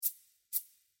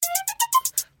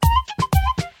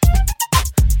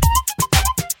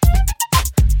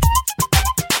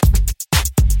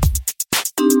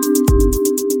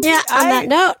Yeah, on that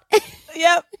note.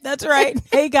 Yep, that's right.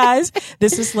 Hey, guys,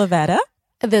 this is Lavetta.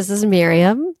 This is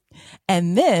Miriam.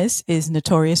 And this is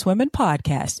Notorious Women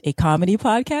Podcast, a comedy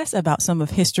podcast about some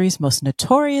of history's most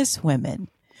notorious women.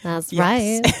 That's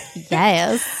right.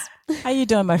 Yes. How you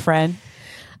doing, my friend?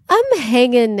 I'm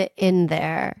hanging in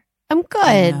there. I'm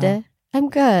good. I'm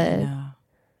good.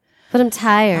 But I'm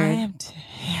tired.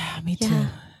 Yeah, me too.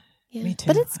 Yeah. Me too.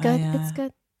 But it's good. It's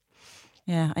good.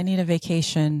 Yeah, I need a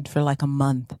vacation for like a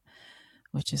month,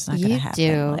 which is not going to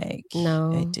happen.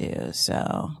 No. I do.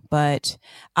 So, but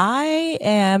I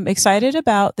am excited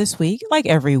about this week, like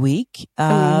every week,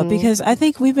 because I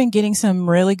think we've been getting some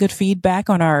really good feedback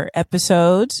on our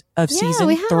episodes of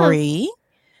season 3.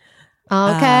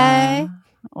 Okay.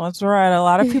 That's right. A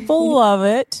lot of people love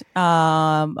it.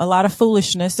 A lot of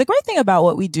foolishness. The great thing about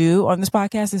what we do on this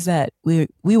podcast is that we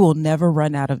will never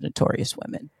run out of notorious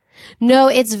women. No,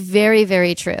 it's very,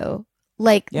 very true.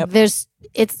 Like it's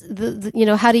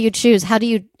how do you choose? How do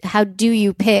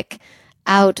you pick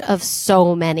out of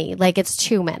so many? Like it's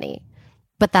too many,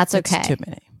 but that's okay. It's too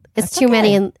many. It's too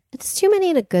many, and it's too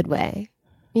many in a good way,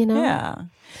 Yeah.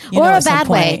 Or a bad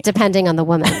way, depending on the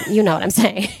woman. You know what I'm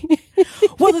saying?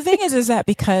 Well, the thing is that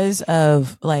because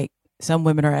of like some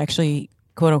women are actually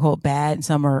quote unquote bad and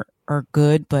some are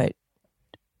good, but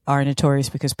are notorious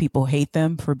because people hate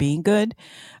them for being good.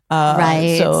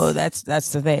 Right. So that's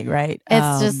the thing, right?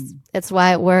 It's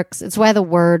why it works. It's why the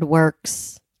word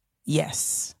works.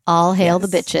 Yes. All hail the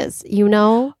bitches,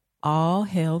 All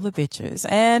hail the bitches.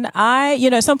 And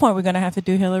at some point we're going to have to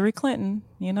do Hillary Clinton.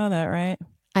 You know that, right?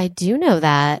 I do know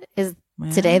that. Is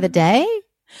today the day?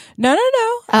 No.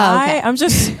 Oh, okay. I'm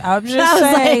just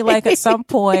saying like at some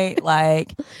point,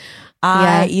 like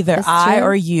I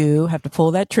or you have to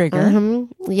pull that trigger.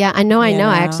 Mm-hmm. Yeah, I know.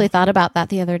 I actually thought about that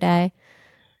the other day.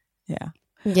 Yeah.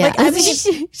 Like,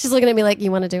 she's looking at me like,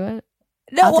 you want to do it?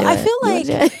 No, I feel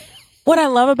like what I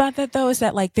love about that though is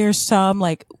that like there's some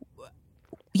like,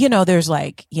 there's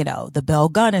like, the Belle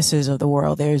Gunnesses of the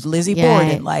world. There's Lizzie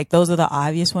Borden. Like those are the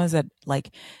obvious ones that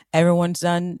like everyone's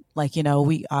done. Like,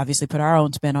 we obviously put our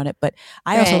own spin on it, but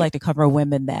I also like to cover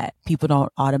women that people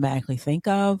don't automatically think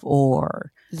of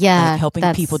or like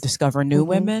helping people discover new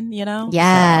women,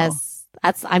 Yes. So.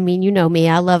 That's, me,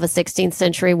 I love a 16th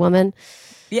century woman.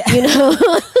 Yeah.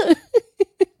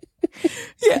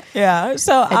 Yeah.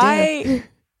 So I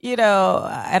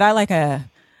and I like a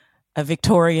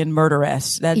Victorian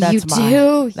murderess. That's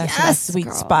my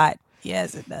sweet spot.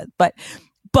 Yes, it does.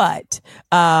 But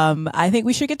I think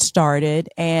we should get started.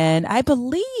 And I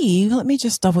believe, let me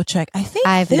just double check. I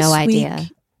have no idea.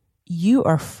 Week, you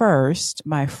are first,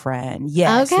 my friend.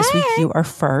 Yes, This week you are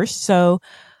first. So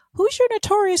who's your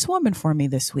notorious woman for me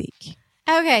this week?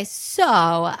 Okay, so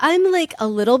I'm like a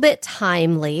little bit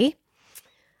timely.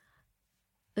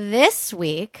 This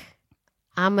week,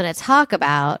 I'm going to talk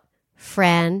about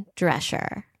FRAN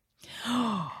DRESCHER.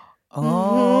 The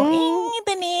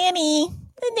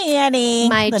nanny.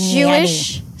 My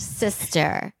Jewish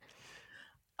sister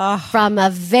from a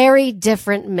very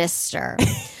different mister.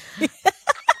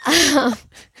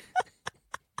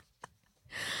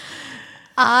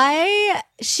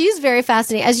 She's very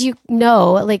fascinating. As you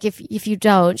know, like if you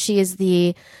don't, she is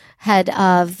the head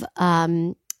of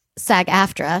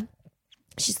SAG-AFTRA.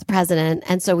 She's the president.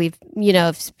 And so we've,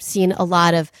 seen a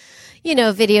lot of,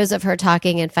 videos of her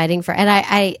talking and fighting for, and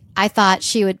I thought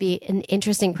she would be an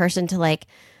interesting person to like,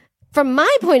 from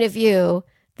my point of view,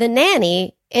 the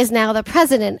nanny is now the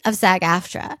president of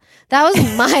SAG-AFTRA. That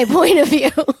was my point of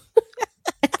view.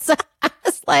 So I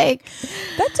was like,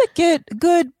 that's a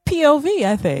good POV,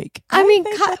 I think. I mean,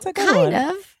 kind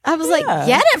of. I was like,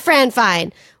 get it, Fran,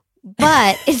 fine.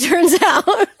 But it turns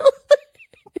out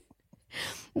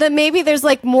that maybe there's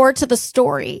like more to the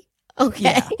story.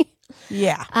 Okay.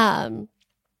 Yeah.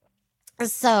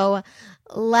 So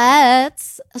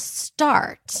let's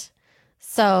start.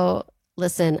 So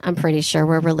listen, I'm pretty sure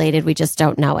we're related. We just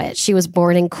don't know it. She was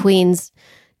born in Queens,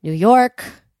 New York.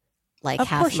 Like of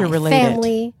half course my you're related.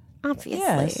 family, obviously.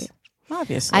 Yes,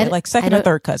 obviously. Like second or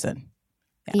third cousin.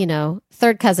 Yeah.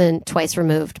 Third cousin twice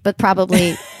removed, but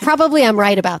probably I'm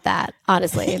right about that,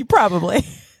 honestly. Probably.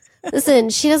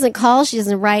 Listen, she doesn't call, she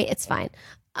doesn't write, it's fine.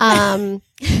 I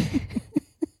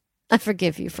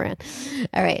forgive you, Fran.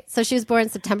 All right. So she was born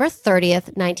September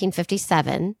 30th,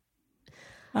 1957.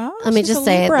 Oh, let me just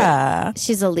say that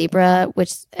she's a Libra,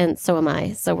 and so am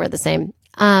I. So we're the same.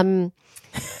 Her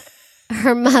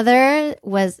mother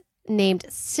was named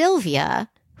Sylvia,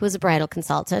 who was a bridal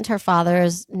consultant. Her father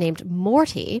is named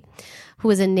Morty, who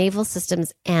was a naval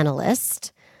systems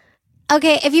analyst.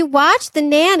 Okay, if you watch The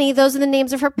Nanny, those are the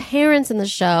names of her parents in the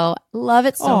show. Love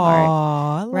it so hard.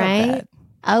 I love right? that.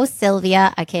 Oh,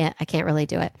 Sylvia. I can't really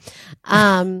do it.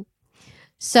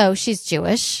 So she's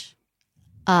Jewish.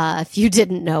 If you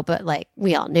didn't know, but like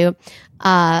we all knew.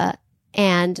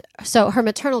 And so her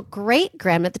maternal great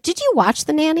grandmother, did you watch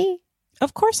The Nanny?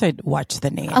 Of course I'd watch The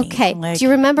Nanny. Okay. Do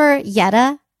you remember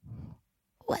Yetta?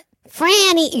 What?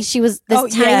 Franny. She was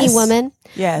this tiny woman.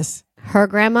 Yes. Her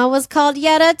grandma was called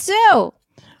Yetta too.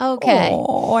 Okay.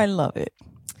 Oh, I love it.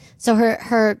 So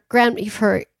her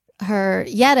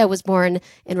Yetta was born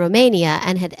in Romania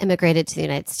and had immigrated to the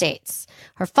United States.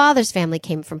 Her father's family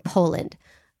came from Poland.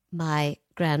 My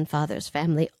grandfather's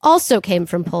family also came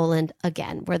from Poland.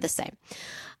 Again, we're the same.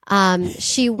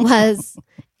 She was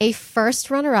a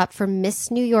first runner-up for Miss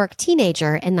New York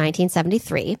Teenager in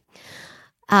 1973.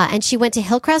 And she went to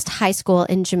Hillcrest High School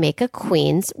in Jamaica,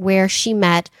 Queens, where she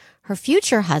met her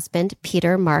future husband,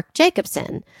 Peter Mark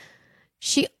Jacobson.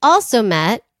 She also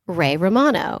met Ray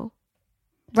Romano,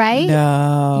 right?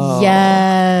 No.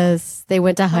 Yes. They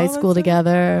went to high school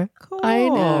together. Cool. I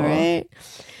know, right?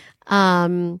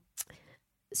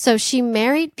 So she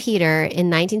married Peter in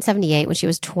 1978 when she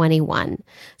was 21.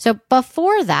 So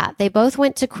before that, they both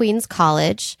went to Queens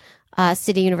College,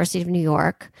 City University of New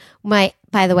York. By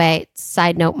the way,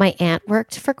 side note, my aunt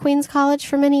worked for Queens College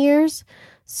for many years.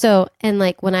 So, and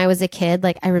like when I was a kid,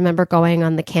 like I remember going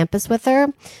on the campus with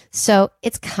her. So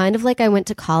it's kind of like I went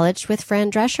to college with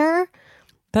Fran Drescher.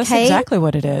 That's exactly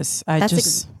what it is.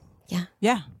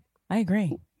 Yeah, I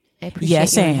agree. I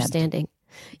appreciate your understanding.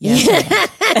 Yes.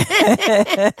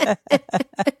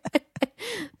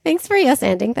 Thanks for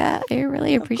yes-anding that. I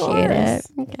really appreciate it.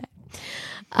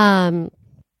 Okay.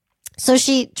 So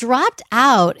she dropped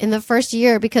out in the first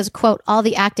year because, quote, all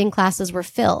the acting classes were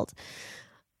filled,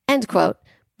 end quote.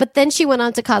 But then she went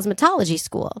on to cosmetology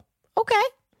school. Okay.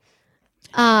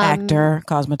 Actor,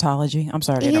 cosmetology. I'm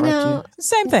sorry to interrupt you.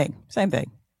 Same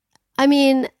thing. I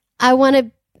mean, I want to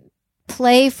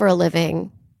play for a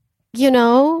living,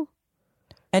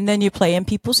 And then you play in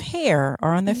people's hair or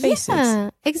on their faces.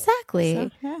 Yeah,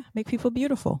 exactly. So, make people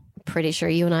beautiful. Pretty sure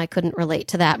you and I couldn't relate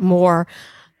to that more.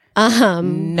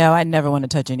 No, I never want to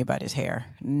touch anybody's hair.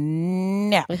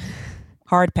 No.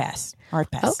 Hard pass.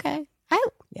 Okay.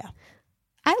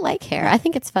 I like hair. I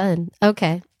think it's fun.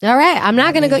 Okay. All right. I'm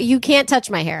not going to go. You can't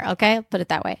touch my hair. Okay. Put it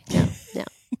that way. No.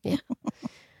 Yeah.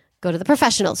 Go to the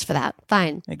professionals for that.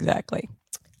 Fine. Exactly.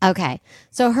 Okay.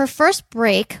 So her first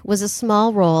break was a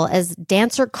small role as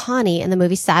dancer Connie in the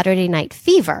movie Saturday Night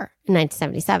Fever in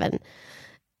 1977.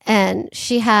 And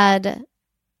she had,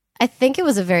 I think it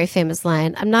was a very famous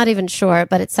line. I'm not even sure,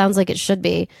 but it sounds like it should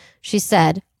be. She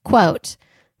said, quote,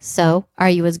 "So are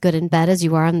you as good in bed as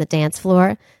you are on the dance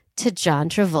floor?" To John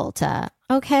Travolta.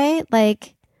 Okay.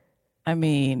 Like, I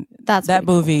mean, that's that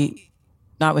movie, cool.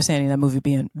 Notwithstanding that movie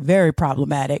being very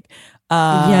problematic.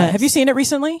 Yes. Have you seen it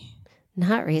recently?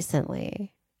 Not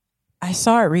recently. I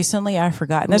saw it recently. I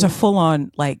forgot. And there's a full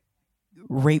on like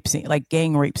rape scene, like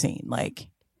gang rape scene, like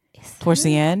towards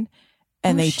the end.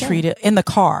 And they treat it in the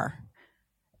car.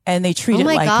 And they treat it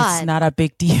like it's not a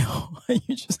big deal.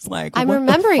 You're just like, I'm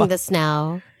remembering this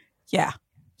now. Yeah.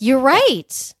 You're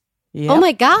right. Yep. Oh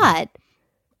my God.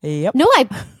 Yep. No, I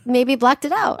maybe blocked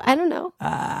it out. I don't know.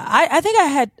 I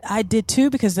think I did too,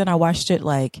 because then I watched it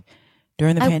like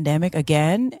during the pandemic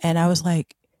again. And I was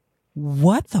like,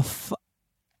 what the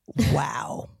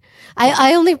wow.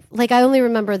 I only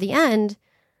remember the end.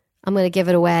 I'm going to give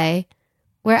it away.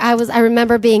 Where I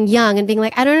remember being young and being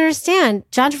like, I don't understand.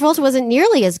 John Travolta wasn't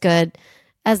nearly as good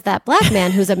as that black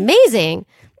man who's amazing.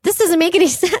 This doesn't make any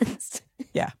sense.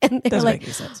 Yeah. And they were like, make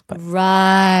any sense, but.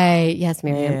 Right. Yes,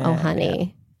 Miriam. Yeah, oh,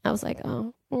 honey. I was like,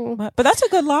 oh. But that's a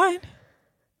good line.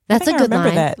 That's a good line. I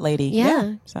remember that lady.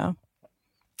 Yeah. So.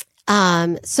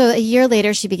 So a year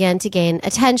later, she began to gain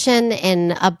attention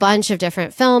in a bunch of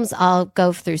different films. I'll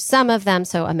go through some of them.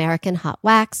 So American Hot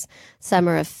Wax,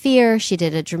 Summer of Fear. She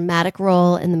did a dramatic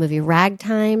role in the movie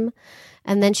Ragtime.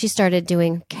 And then she started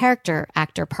doing character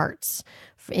actor parts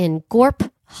in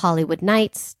Gorp, Hollywood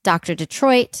Nights, Dr.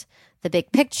 Detroit, The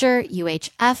Big Picture,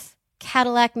 UHF,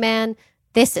 Cadillac Man.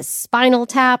 This is Spinal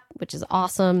Tap, which is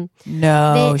awesome.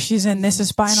 No, she's in This is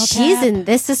Spinal Tap. She's in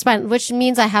This is Spinal, which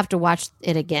means I have to watch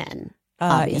it again.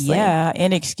 Obviously. Yeah,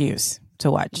 an excuse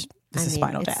to watch This is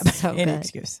Spinal Tap. So an good.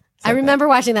 excuse. I remember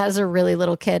watching that as a really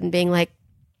little kid and being like,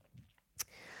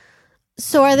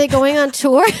 so are they going on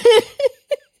tour?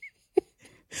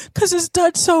 Because it's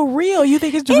done so real. You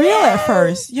think it's real at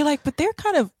first. You're like, but they're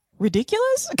kind of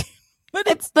ridiculous.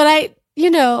 But I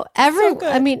So good.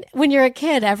 I mean, when you're a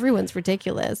kid, everyone's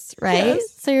ridiculous, right?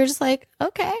 Yes. So you're just like,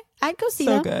 okay, I'd go see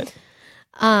them.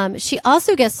 good. She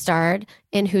also guest starred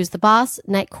in Who's the Boss,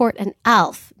 Night Court, and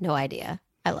Alf. No idea.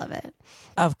 I love it.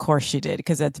 Of course she did,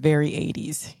 because that's very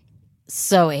 80s.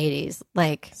 So 80s.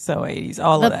 Like, So 80s.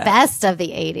 All the of that. best of the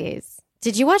 80s.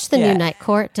 Did you watch the new Night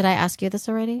Court? Did I ask you this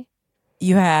already?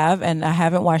 You have, and I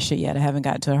haven't watched it yet. I haven't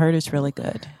gotten to it. I heard it's really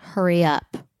good. Hurry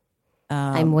up.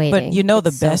 I'm waiting. But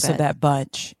It's the best so of that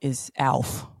bunch is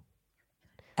Alf.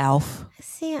 Alf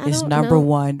See, I is don't number know.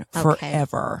 one Okay.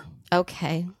 forever.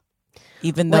 Okay.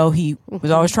 Even though he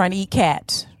was always trying to eat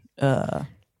cats.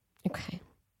 Okay.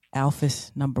 Alf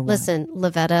is number one. Listen,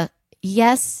 Lavetta,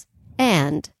 yes,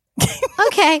 and.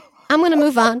 Okay, I'm going to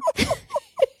move on.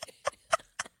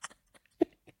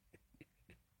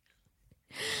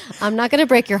 I'm not going to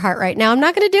break your heart right now. I'm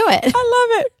not going to do it.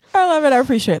 I love it. I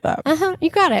appreciate that. You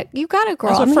got it. You got it,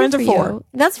 girl. That's what I'm friends here are for for. you.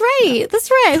 That's right. That's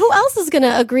right. Who else is going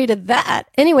to agree to that?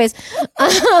 Anyways.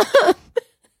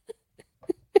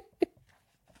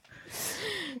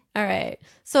 All right.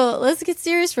 So let's get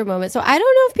serious for a moment. So I don't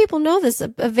know if people know this.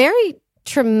 A very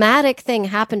traumatic thing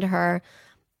happened to her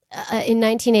in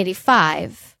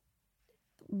 1985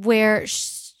 where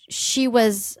she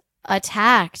was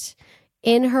attacked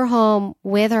in her home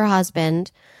with her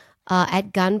husband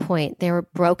at gunpoint. They were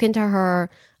broke into her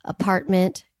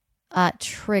apartment.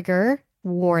 Trigger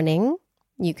warning.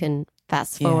 You can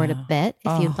fast forward a bit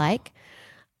if you'd like.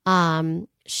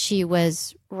 She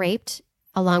was raped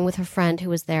along with her friend who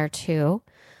was there too.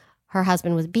 Her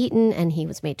husband was beaten and he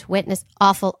was made to witness.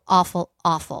 Awful, awful,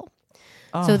 awful.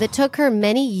 So that took her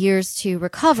many years to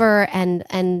recover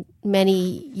and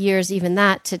many years even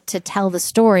that to tell the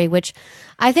story, which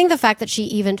I think the fact that she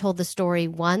even told the story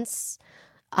once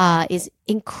is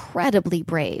incredibly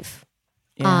brave.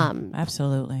 Yeah,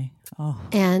 absolutely. Oh.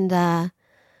 And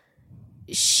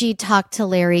she talked to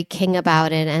Larry King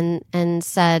about it and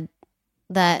said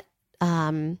that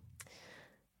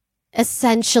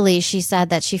essentially she said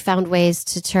that she found ways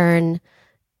to turn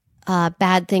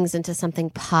bad things into something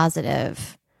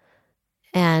positive.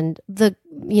 And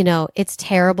it's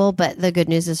terrible, but the good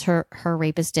news is her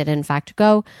rapist did in fact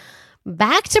go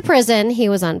back to prison. He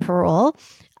was on parole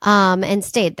and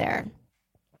stayed there.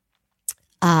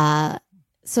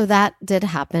 So that did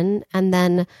happen. And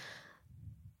then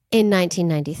in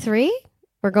 1993,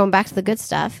 we're going back to the good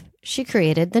stuff. She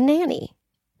created The Nanny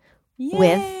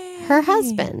with her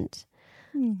husband.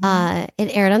 Mm-hmm.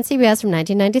 It aired on CBS from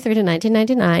 1993 to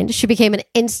 1999. She became an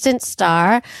instant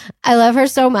star. I love her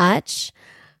so much.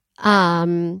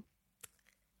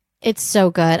 It's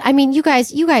so good. I mean, you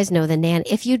guys know The Nanny.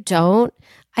 If you don't,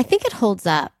 I think it holds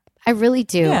up. I really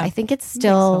do. Yeah, I think it's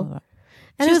still.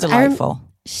 And she's delightful.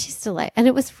 She's delightful, and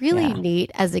it was really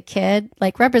neat as a kid.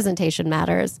 Like, representation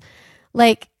matters.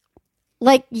 Like,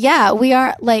 yeah, we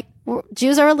are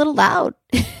Jews are a little loud.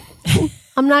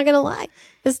 I'm not gonna lie,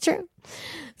 it's true.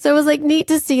 So it was neat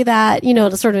to see that,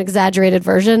 the sort of exaggerated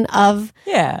version of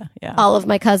all of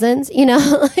my cousins, And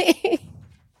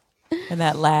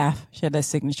that laugh. She had that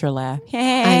signature laugh.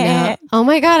 I know. Oh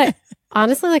my God.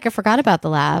 Honestly, I forgot about the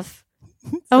laugh.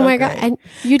 Oh my God. And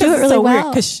you do it really so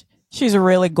well. Because she's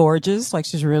really gorgeous.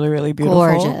 She's really, really beautiful.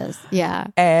 Gorgeous. Yeah.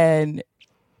 And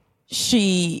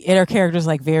her character's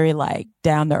very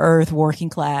down to earth, working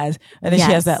class. And then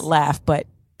she has that laugh, but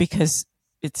because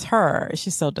it's her,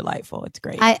 she's so delightful. It's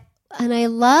great. I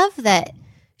love that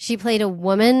she played a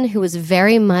woman who was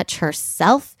very much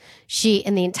herself.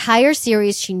 In the entire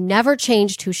series, she never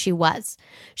changed who she was.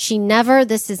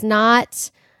 This is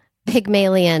not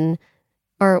Pygmalion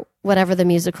or whatever the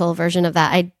musical version of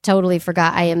that. I totally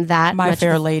forgot. I am that My much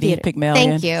Fair Lady, theater.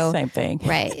 Pygmalion. Thank you. Same thing.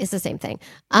 Right. It's the same thing.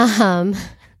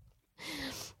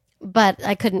 But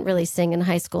I couldn't really sing in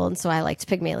high school, and so I liked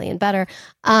Pygmalion better.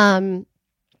 And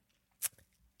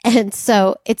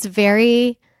so it's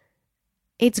great.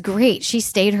 She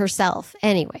stayed herself.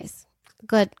 Anyways,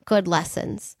 good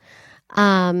lessons.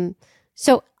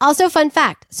 So also fun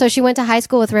fact. So she went to high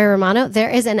school with Ray Romano.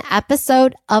 There is an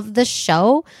episode of the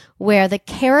show where the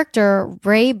character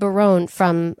Ray Barone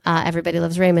from Everybody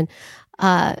Loves Raymond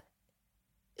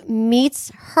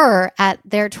meets her at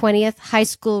their 20th high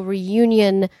school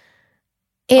reunion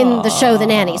in the show The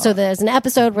Nanny. So there's an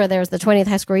episode where there's the 20th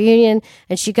high school reunion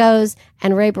and she goes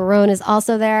and Ray Barone is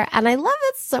also there. And I love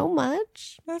it so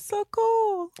much. That's so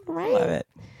cool. Right. Love it.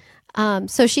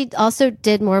 So she also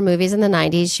did more movies in the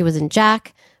 90s. She was in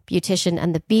Jack, Beautician,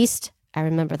 and the Beast. I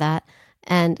remember that.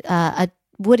 And a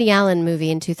Woody Allen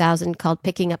movie in 2000 called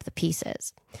Picking Up the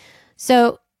Pieces.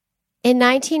 So In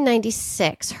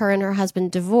 1996, her and her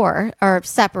husband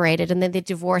separated, and then they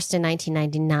divorced in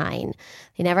 1999.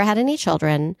 They never had any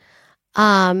children.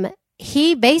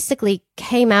 He basically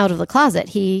came out of the closet.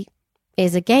 He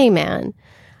is a gay man.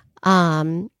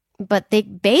 But they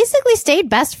basically stayed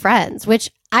best friends, which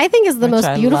I think is the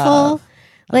most beautiful.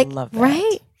 I love that.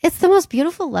 Right? It's the most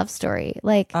beautiful love story.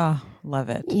 Like, oh, love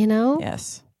it. You know?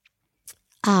 Yes.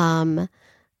 And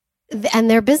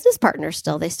they're business partners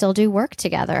still. They still do work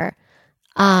together.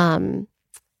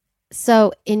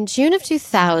 So in June of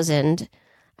 2000,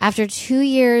 after 2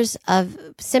 years of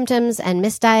symptoms and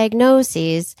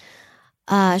misdiagnoses,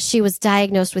 she was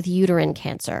diagnosed with uterine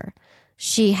cancer.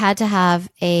 She had to have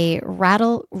a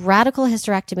radical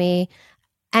hysterectomy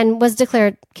and was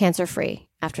declared cancer-free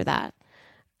after that.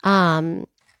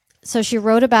 So she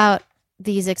wrote about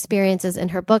these experiences in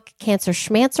her book, Cancer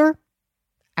Schmancer.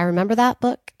 I remember that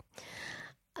book.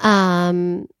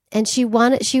 And she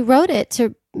wrote it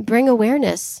to bring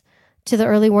awareness to the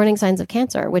early warning signs of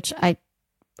cancer, which I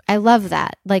love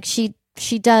that. Like she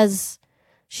does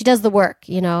the work,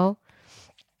 you know.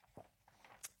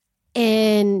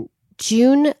 In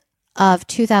June of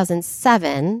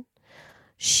 2007,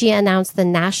 she announced the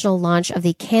national launch of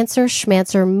the Cancer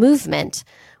Schmancer movement,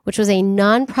 which was a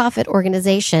nonprofit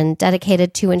organization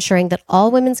dedicated to ensuring that all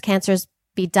women's cancers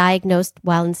be diagnosed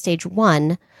while in stage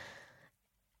 1,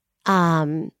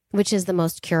 which is the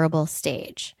most curable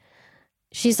stage.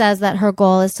 She says that her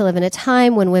goal is to live in a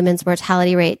time when women's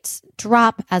mortality rates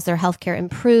drop as their healthcare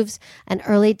improves and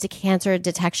early cancer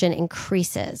detection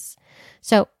increases.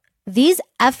 So these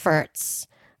efforts,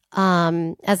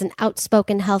 as an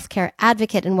outspoken healthcare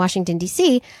advocate in Washington,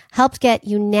 D.C., helped get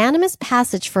unanimous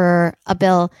passage for a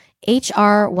bill,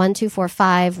 H.R.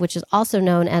 1245, which is also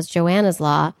known as Joanna's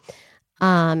Law.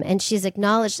 And she's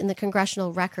acknowledged in the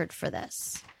congressional record for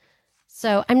this.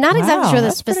 So I'm not exactly sure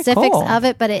the specifics of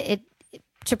it, but it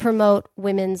to promote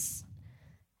women's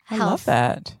health. I love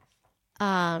that.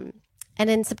 And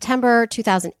in September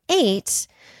 2008,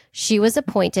 she was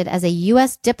appointed as a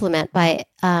U.S. diplomat by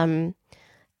the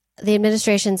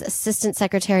administration's Assistant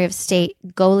Secretary of State,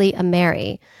 Goli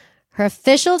Ameri. Her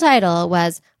official title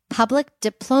was Public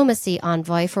Diplomacy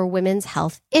Envoy for Women's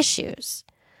Health Issues.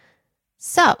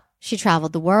 So she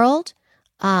traveled the world.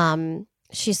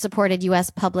 She supported U.S.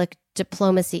 public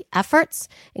diplomacy efforts,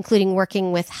 including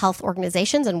working with health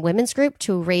organizations and women's group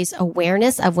to raise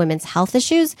awareness of women's health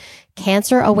issues,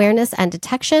 cancer awareness and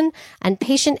detection, and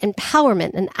patient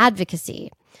empowerment and advocacy.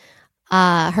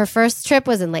 Her first trip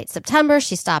was in late September.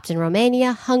 She stopped in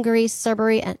Romania, Hungary,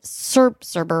 Serbia,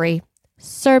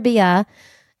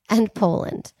 and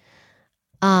Poland.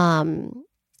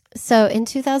 So in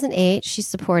 2008, she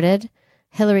supported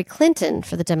Hillary Clinton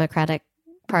for the Democratic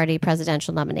Party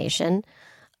presidential nomination.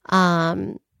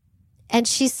 And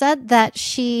she said that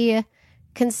she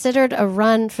considered a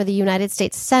run for the United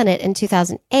States Senate in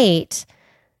 2008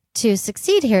 to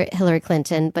succeed Hillary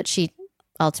Clinton, but she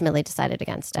ultimately decided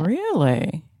against it.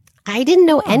 Really? I didn't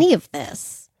know any of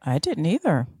this. I didn't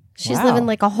either. She's living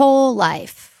like a whole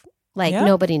life, like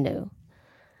nobody knew.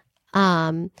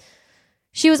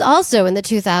 She was also in the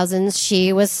 2000s.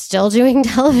 She was still doing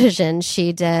television.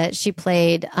 She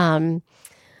played in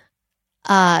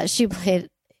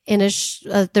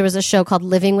there was a show called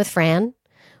Living with Fran,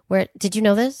 where, did you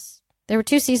know this? There were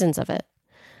 2 seasons of it.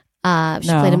 She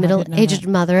played a middle-aged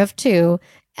mother of 2,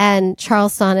 and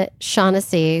Charles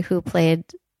Shaughnessy, who played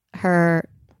her,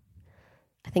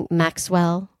 I think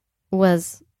Maxwell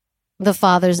was the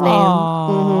father's name.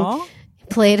 Mm-hmm.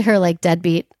 Played her like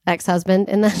deadbeat ex-husband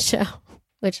in that show,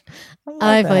 which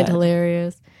I find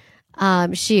hilarious.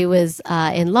 She was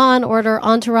in Law and Order,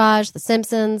 Entourage, The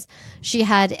Simpsons. She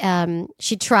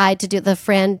tried to do the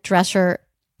Fran Drescher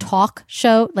talk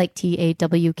show, like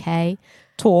TAWK.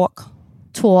 Talk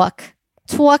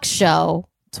show.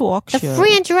 The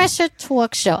Fran Drescher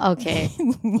talk show. Okay.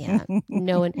 Yeah.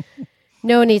 No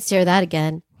one needs to hear that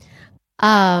again.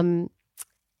 And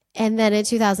then in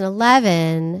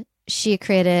 2011, she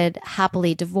created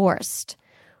Happily Divorced,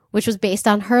 which was based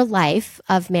on her life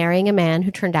of marrying a man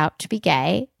who turned out to be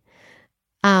gay.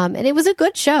 And it was a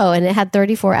good show, and it had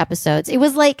 34 episodes. It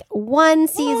was like 1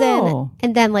 season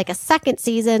and then like a second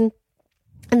season,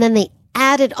 and then they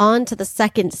added on to the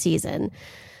second season. Okay.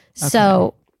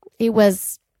 So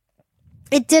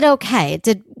it did okay. It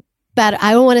did better.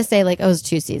 I don't want to say like it was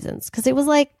 2 seasons, because it was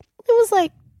like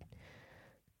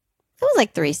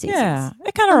 3 seasons. Yeah,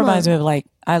 it kind of reminds me of like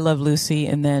I Love Lucy,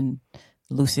 and then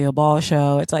Lucille Ball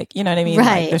show. It's like, you know what I mean?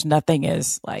 Right. Like, there's nothing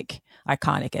as like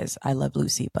iconic as I Love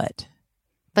Lucy, but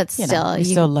still, we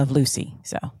still love Lucy.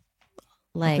 So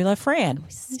like we love Fran.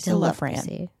 We still love Fran.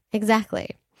 Lucy.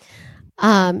 Exactly.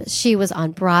 She was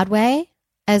on Broadway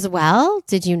as well.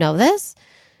 Did you know this?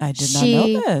 I did not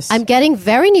know this. I'm getting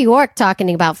very New York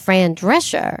talking about FRAN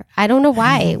Drescher. I don't know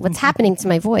why. What's happening to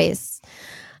my voice?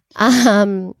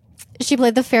 She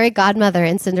played the fairy godmother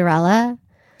in Cinderella.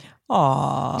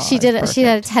 Oh, she did a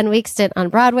 10-week stint on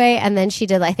Broadway, and then she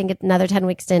did, I think, another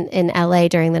 10-week stint in LA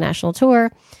during the national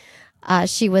tour.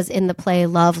 She was in the play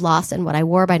Love, Loss, and What I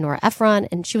Wore by Nora Ephron,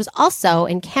 and she was also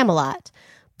in Camelot.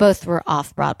 Both were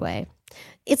off Broadway.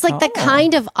 It's like the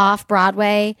kind of off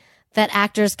Broadway that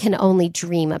actors can only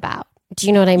dream about. Do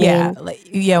you know what I mean?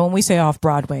 Yeah. When we say off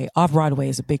Broadway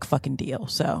is a big fucking deal.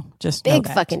 So just big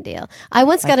fucking deal. I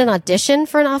once got an audition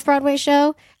for an off Broadway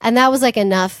show, and that was like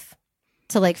enough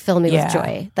to like fill me with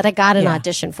joy that I got an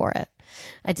audition for it.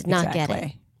 I did not get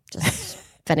it. Just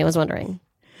if anyone's wondering.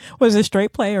 Was it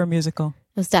straight play or musical?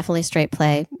 It was definitely straight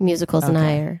play. Musicals and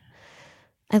I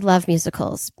love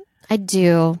musicals. I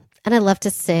do. And I love to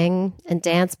sing and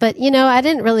dance. But, I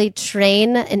didn't really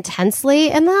train intensely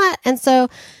in that. And so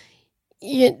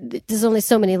there's only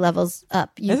so many levels up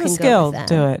you can go with that. There's a skill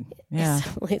to it. Yeah. It's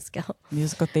definitely a skill.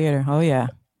 Musical theater. Oh, yeah.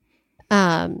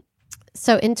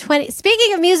 So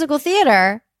speaking of musical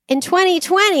theater, in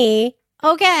 2020,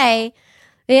 they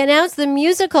announced the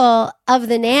musical of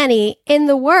The Nanny in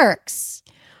the works.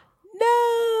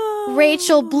 No.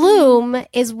 Rachel Bloom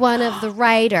is one of the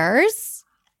writers.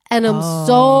 And I'm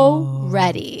so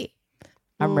ready.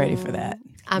 I'm ready for that.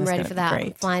 I'm ready for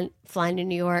that. I'm flying to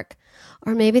New York.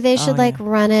 Or maybe they should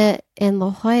run it in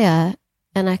La Jolla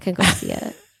and I can go see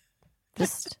it.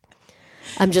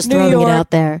 I'm just throwing it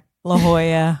out there. La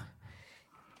Jolla.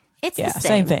 It's the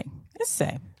same thing. It's the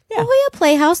same. Yeah. La Jolla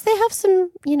Playhouse, they have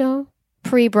some,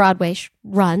 pre-Broadway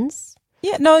runs.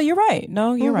 Yeah, no, you're right.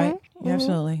 You're right. Yeah,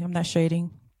 absolutely. I'm not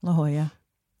shading La Jolla.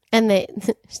 And they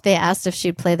asked if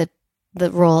she'd play the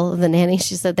role of the nanny.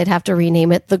 She said they'd have to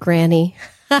rename it The Granny.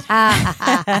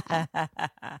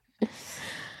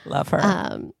 Love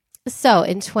her. So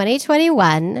in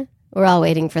 2021, we're all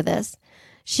waiting for this,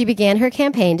 she began her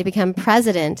campaign to become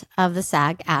president of the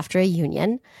SAG-AFTRA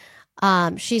union.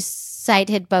 She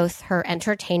cited both her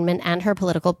entertainment and her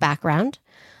political background.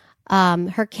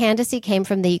 Her candidacy came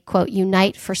from the, quote,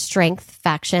 Unite for Strength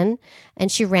faction,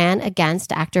 and she ran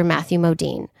against actor Matthew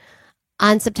Modine.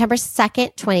 On September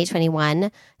 2nd,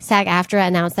 2021, SAG-AFTRA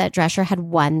announced that Drescher had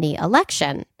won the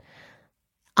election.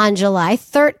 On July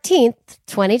 13th,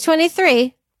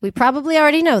 2023, we probably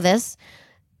already know this,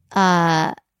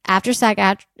 after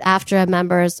SAG-AFTRA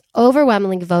members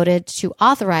overwhelmingly voted to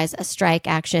authorize a strike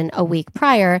action a week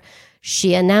prior,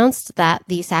 she announced that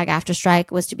the SAG-AFTRA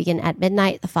strike was to begin at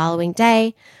midnight the following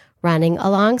day, running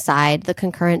alongside the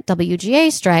concurrent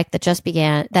WGA strike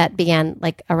that began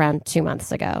like around 2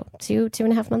 months ago,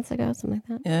 2.5 months ago, something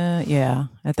like that. Yeah.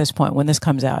 At this point, when this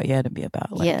comes out, it'll be about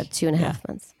 2.5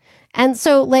 months. And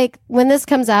so like when this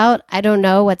comes out, I don't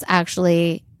know what's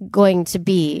actually going to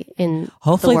be in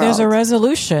hopefully the there's a world.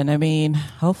 resolution. I mean,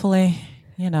 hopefully,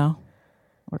 we're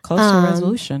close to a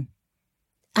resolution.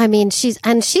 I mean, she's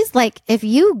like, if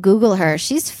you Google her,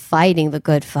 she's fighting the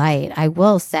good fight, I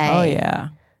will say.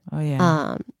 Oh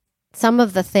yeah. Some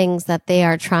of the things that they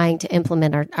are trying to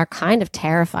implement are kind of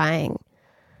terrifying.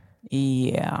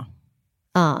 Yeah.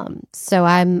 So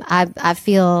I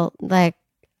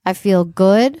feel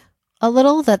good a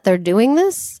little that they're doing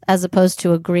this as opposed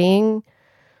to agreeing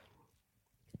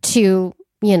to,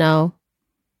 some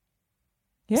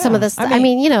of this. I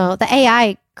mean, the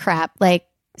AI crap, like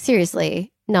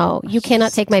seriously, no, you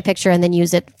cannot take my picture and then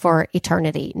use it for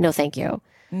eternity. No, thank you.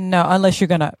 No, unless you're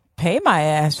going to pay my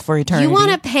ass for eternity. You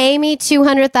want to pay me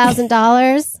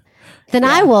 $200,000? Then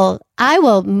I will,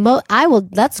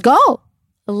 let's go.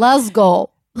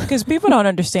 Because people don't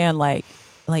understand, like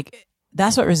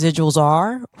that's what residuals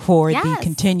are for the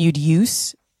continued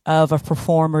use of a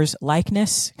performer's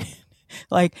likeness.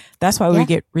 Like, that's why we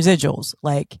get residuals.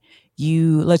 Like,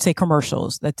 let's say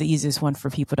commercials. That's the easiest one for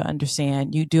people to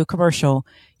understand. You do a commercial,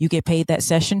 you get paid that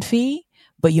session fee,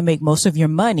 but you make most of your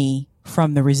money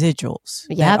from the residuals.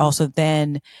 That also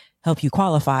then help you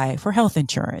qualify for health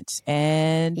insurance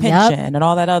and pension and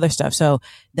all that other stuff. So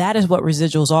that is what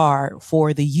residuals are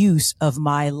for the use of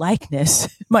my likeness,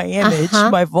 my image,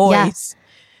 my voice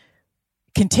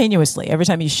continuously every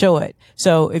time you show it.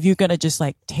 So if you're going to just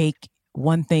like take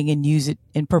one thing and use it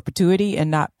in perpetuity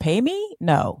and not pay me,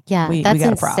 no. Yeah, we that's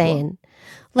got insane.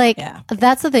 Like,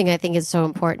 that's the thing I think is so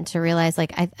important to realize.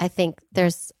 Like, I think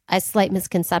there's a slight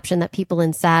misconception that people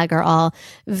in SAG are all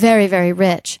very, very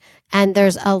rich. And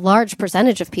there's a large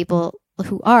percentage of people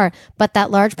who are, but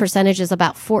that large percentage is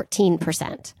about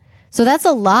 14%. So that's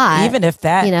a lot. Even if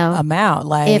that amount,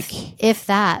 like. If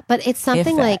that. But it's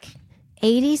something like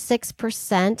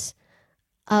 86%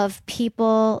 of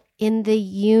people in the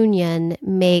union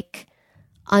make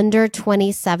under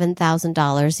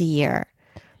 $27,000 a year.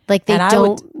 Like they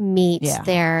don't meet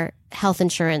their health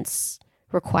insurance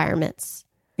requirements.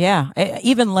 Yeah,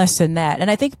 even less than that. And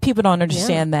I think people don't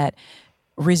understand that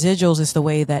residuals is the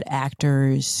way that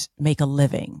actors make a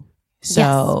living.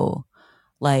 So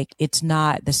like it's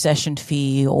not the session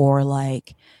fee or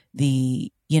like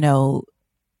the, you know,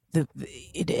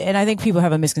 and I think people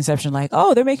have a misconception like,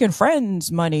 oh, they're making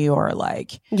Friends money or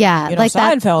like, you know, like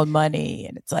Seinfeld money.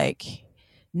 And it's like,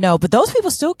 no, but those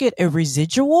people still get a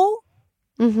residual,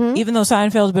 even though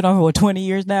Seinfeld's been on for 20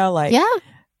 years now. Like,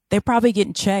 they're probably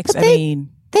getting checks. They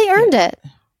earned it.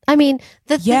 I mean,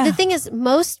 the thing is,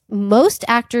 most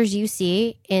actors you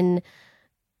see in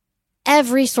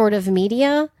every sort of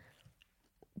media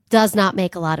does not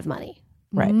make a lot of money.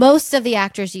 Right. Most of the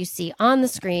actors you see on the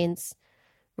screens,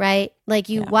 right? Like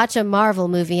you watch a Marvel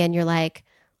movie and you're like,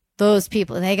 those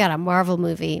people, they got a Marvel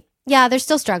movie. Yeah, they're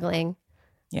still struggling.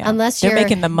 Yeah. Unless they're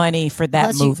making the money for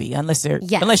that movie, unless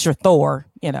you're Thor,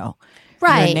 you know,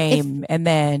 right? Your name, and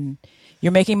then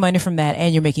you're making money from that,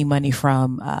 and you're making money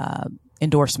from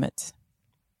endorsements.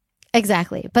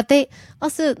 Exactly, but they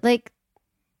also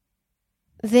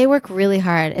they work really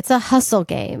hard. It's a hustle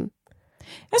game.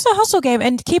 It's a hustle game,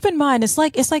 and keep in mind, it's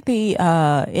like the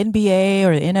NBA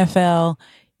or the NFL.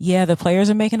 Yeah, the players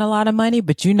are making a lot of money,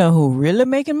 but you know who really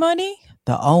making money?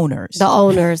 The owners. The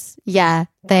owners. Yeah,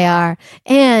 they are.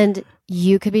 And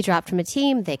you could be dropped from a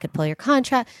team. They could pull your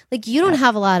contract. Like you don't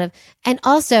have a lot of, and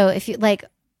also if you like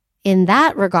in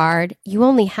that regard, you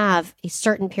only have a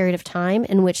certain period of time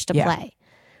in which to play.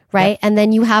 Right. Yep. And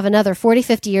then you have another 40,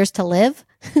 50 years to live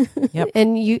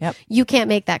and you can't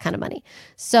make that kind of money.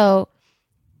 So,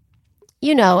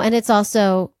 you know, and it's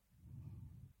also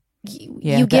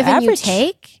you give and you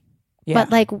take,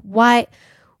 but like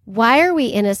why are we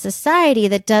in a society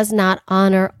that does not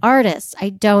honor artists? I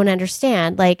don't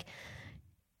understand. Like,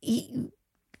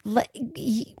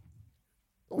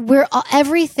 we're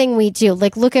everything we do.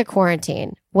 Like, look at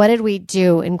quarantine. What did we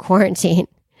do in quarantine?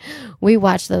 We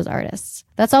watched those artists.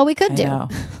 That's all we could do.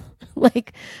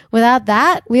 Like, without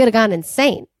that, we would have gone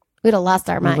insane. We'd have lost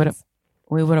our minds.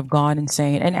 We would have gone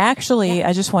insane. And actually,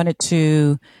 I just wanted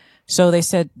to. So they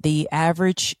said the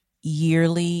average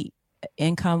yearly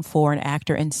income for an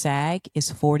actor in SAG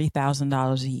is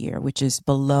 $40,000 a year, which is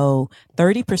below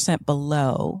 30%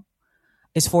 below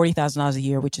is $40,000 a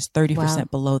year, which is 30%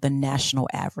 below the national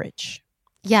average.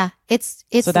 Yeah, it's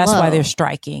so that's low. why they're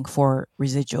striking for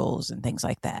residuals and things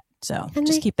like that. So and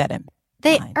just keep that in.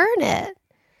 They earn it.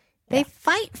 They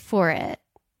fight for it.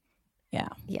 Yeah.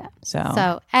 Yeah.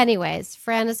 So anyways,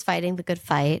 Fran is fighting the good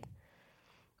fight.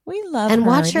 We love and her.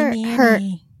 Watch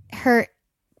her.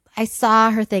 I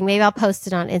saw her thing. Maybe I'll post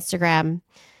it on Instagram.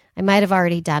 I might have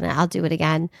already done it. I'll do it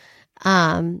again.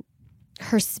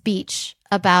 Her speech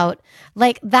about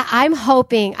like that. I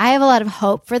have a lot of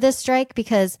hope for this strike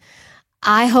because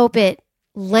I hope it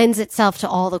lends itself to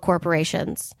all the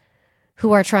corporations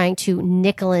who are trying to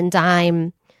nickel and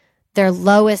dime their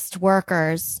lowest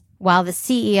workers while the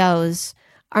CEOs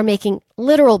are making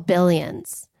literal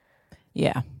billions.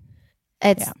 Yeah.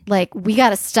 It's like, we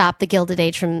got to stop the Gilded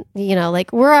Age from, you know,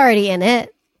 like we're already in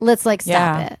it. Let's like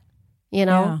stop it, you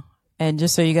know? Yeah. And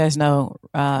just so you guys know,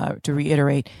 to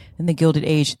reiterate, in the Gilded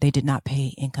Age, they did not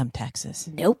pay income taxes.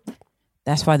 Nope.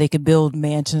 That's why they could build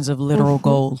mansions of literal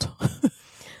gold.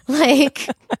 like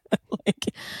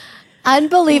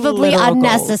unbelievably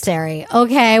unnecessary.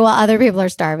 Gold. Okay. While other people are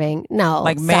starving. No.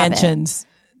 Like mansions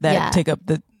that take up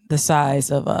the size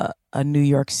of a New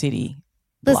York City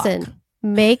block. Listen.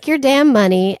 Make your damn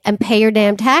money and pay your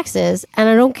damn taxes, and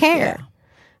I don't care. Yeah.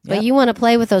 But you want to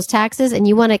play with those taxes and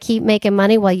you want to keep making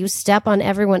money while you step on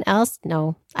everyone else?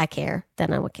 No, I care.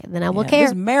 Then I will care. This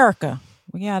is America.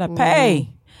 We gotta pay.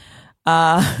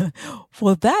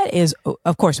 Well, that is,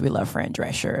 of course, we love Fran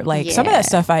Drescher. Like some of that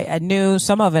stuff I knew,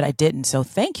 some of it I didn't. So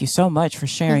thank you so much for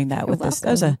sharing that with us. That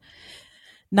was a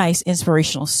nice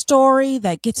inspirational story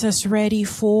that gets us ready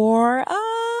for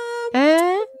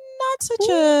not such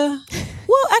a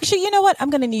well, actually, you know what? I'm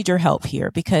going to need your help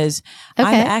here because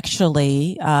I'm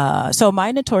actually so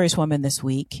my notorious woman this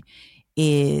week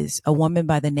is a woman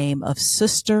by the name of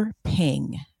Sister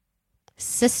Ping.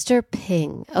 Sister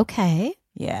Ping. Okay.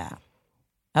 Yeah.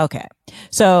 Okay.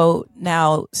 So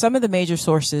now some of the major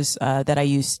sources that I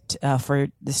used for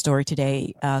the story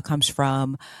today comes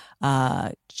from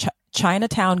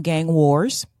Chinatown Gang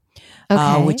Wars.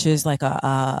 Which is like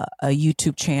a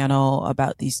YouTube channel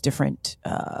about these different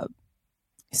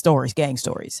stories, gang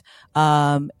stories.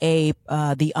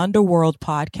 The Underworld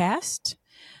podcast,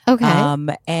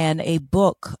 Okay. And a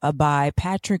book by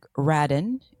Patrick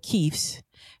Radden Keefe.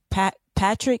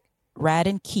 Patrick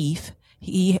Radden Keefe.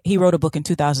 He wrote a book in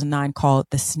 2009 called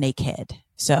The Snakehead.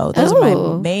 So those are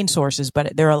my main sources,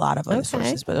 but there are a lot of other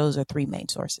sources, but those are three main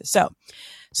sources. So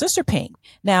Sister Ping.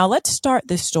 Now let's start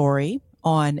this story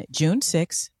on June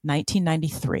 6,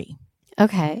 1993.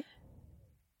 Okay.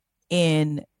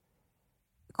 In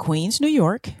Queens, New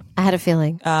York. I had a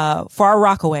feeling. Far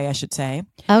Rockaway, I should say.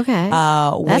 Okay.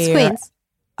 That's Queens.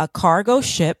 A cargo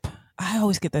ship, I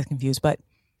always get that confused, but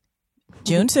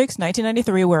June 6,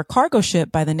 1993, where a cargo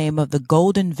ship by the name of the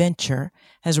Golden Venture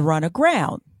has run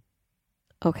aground.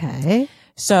 Okay.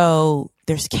 So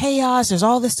there's chaos. There's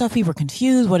all this stuff. People are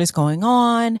confused. What is going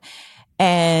on?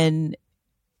 And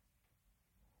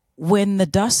when the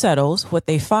dust settles, what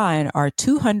they find are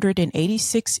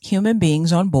 286 human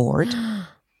beings on board.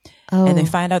 And they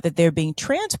find out that they're being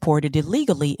transported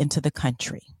illegally into the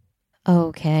country.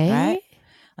 Okay. Right?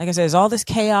 Like I said, there's all this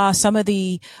chaos. Some of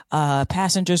the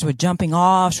passengers were jumping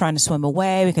off, trying to swim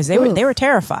away because they were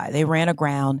terrified. They ran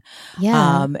aground.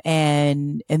 Yeah.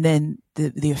 And then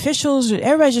the officials,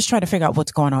 everybody's just trying to figure out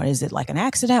what's going on. Is it like an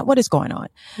accident? What is going on?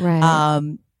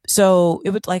 Right. So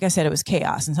it was, like I said, it was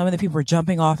chaos. And some of the people were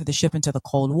jumping off of the ship into the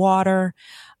cold water,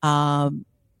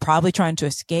 probably trying to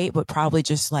escape, but probably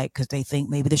just like because they think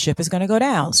maybe the ship is going to go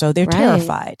down. So they're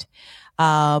terrified.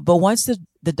 But once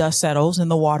the dust settles and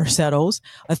the water settles,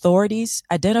 authorities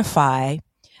identify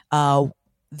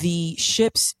the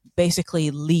ship's basically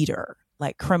leader,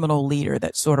 like criminal leader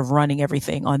that's sort of running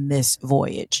everything on this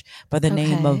voyage by the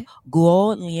name of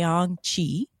Guo Liang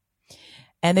Chi.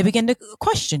 And they begin to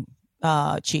question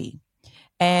Chi.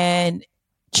 And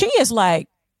Chi is like,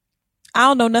 I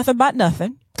don't know nothing about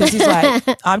nothing. Because he's like,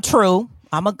 I'm true.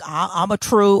 I'm a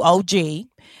true OG.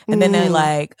 And then they're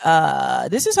like,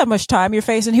 this is how much time you're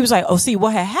facing. He was like, oh, see,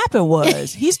 what had happened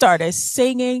was he started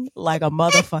singing like a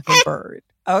motherfucking bird.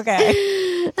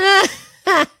 Okay.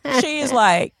 She is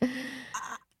like,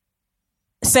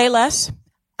 say less.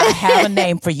 I have a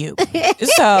name for you.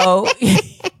 So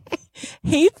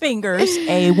he fingers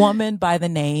a woman by the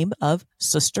name of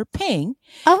Sister Ping.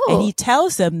 And he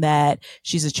tells them that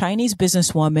she's a Chinese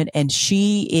businesswoman and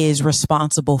she is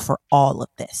responsible for all of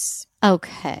this.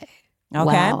 Okay.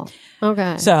 Wow.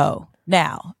 Okay. So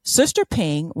now, Sister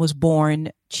Ping was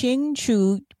born Ching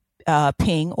Chu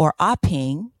Ping or Ah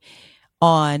Ping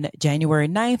on January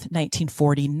 9th,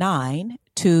 1949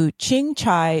 to Ching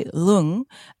Chai Lung,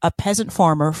 a peasant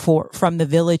farmer from a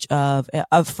village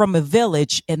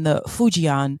in the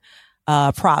Fujian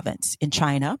province in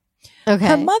China. Okay.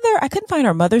 Her mother, I couldn't find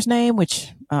her mother's name,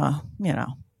 which, Well,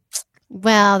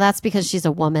 that's because she's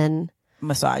a woman.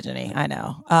 Misogyny, I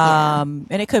know.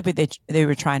 And it could be that they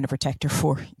were trying to protect her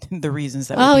for the reasons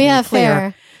that Oh, yeah, clear.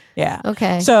 fair. Yeah.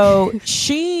 Okay. So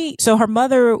her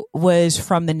mother was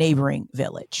from the neighboring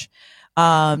village.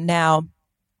 Now,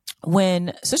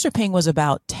 when Sister Ping was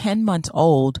about 10 months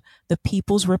old, the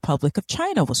People's Republic of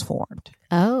China was formed.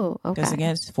 Oh, okay. Because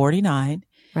again, it's 49.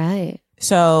 Right.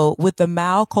 So with the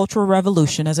Mao Cultural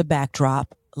Revolution as a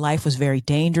backdrop, life was very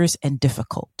dangerous and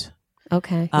difficult.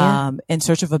 Okay. Yeah. In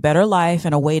search of a better life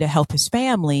and a way to help his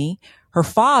family, her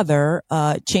father,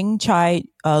 Ching Chai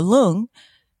Lung,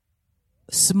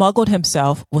 was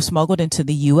smuggled into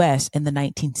the U.S. in the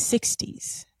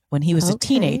 1960s when he was a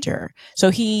teenager. So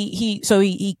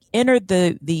he entered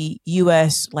the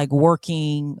U.S. like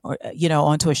working, or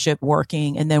onto a ship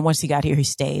working, and then once he got here, he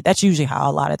stayed. That's usually how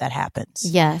a lot of that happens.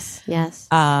 Yes. Yes.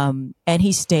 And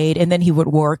he stayed, and then he would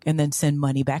work and then send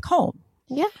money back home.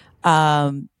 Yeah.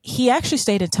 He actually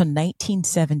stayed until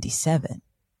 1977.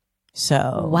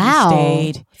 So wow, he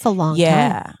stayed. That's a long time.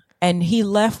 Yeah. And he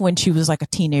left when she was like a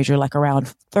teenager, like around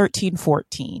 13,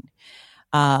 14.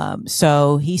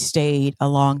 So he stayed a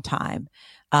long time.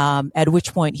 At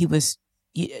which point he was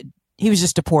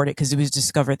just deported because it was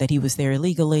discovered that he was there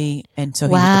illegally. And so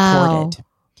he was deported.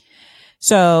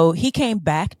 So he came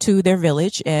back to their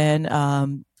village in,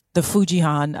 the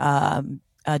Fujian,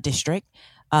 district.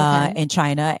 In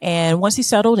China. And once he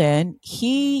settled in,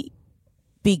 he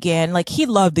began, like, he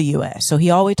loved the U.S. So he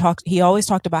always talked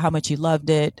about how much he loved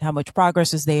it, how much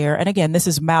progress is there. And again, this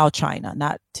is Mao China,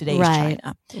 not today's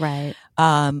China. Right.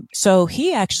 So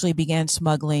he actually began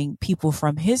smuggling people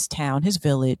from his town, his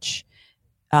village,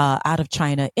 out of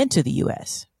China into the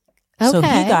U.S. Okay. So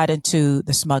he got into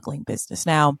the smuggling business.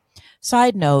 Now,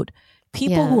 side note,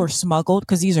 people who are smuggled,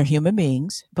 because these are human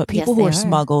beings, but people who are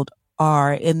smuggled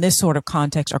are, in this sort of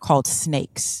context, are called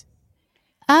snakes.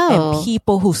 Oh. And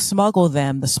people who smuggle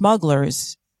them, the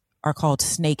smugglers, are called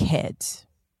snakeheads.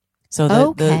 So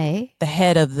the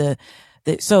head of the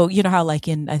So you know how like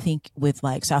I think with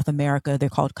like South America, they're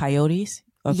called coyotes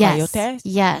or coyotes?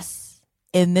 Yes.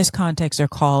 In this context, they're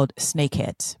called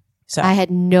snakeheads. So I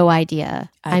had no idea.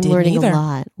 I'm learning a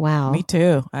lot. Wow. Me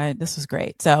too. This was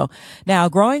great. So now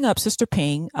growing up, Sister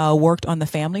Ping worked on the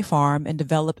family farm and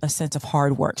developed a sense of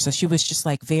hard work. So she was just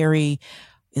like very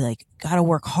like, gotta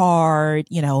work hard,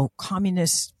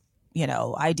 communist,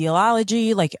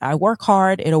 ideology. Like I work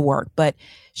hard, it'll work. But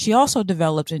she also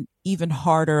developed an even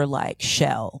harder like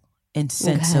shell and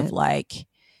sense of like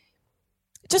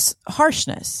just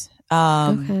harshness.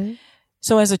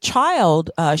 So as a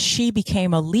child, she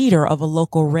became a leader of a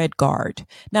local Red Guard.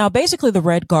 Now, basically the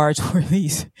Red Guards were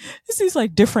these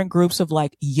like different groups of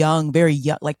like young, very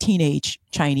young, like teenage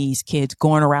Chinese kids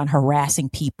going around harassing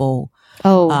people,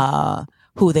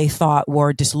 who they thought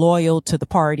were disloyal to the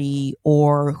party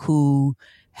or who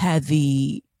had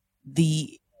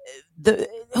who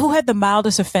had the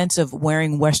mildest offense of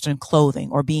wearing Western clothing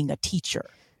or being a teacher.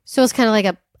 So it's kind of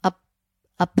like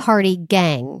a party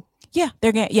gang. Yeah,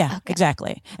 okay.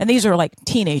 Exactly. And these are like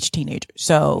teenagers.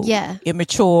 So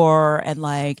immature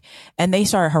and they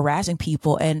started harassing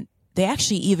people and they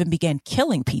actually even began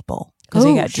killing people because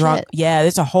they got drunk. Shit. Yeah,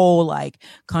 there's a whole like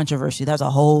controversy. That's a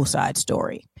whole side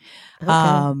story.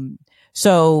 Okay.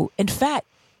 So in fact,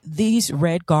 these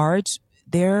Red Guards,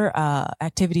 their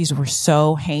activities were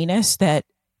so heinous that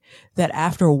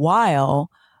after a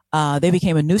while, they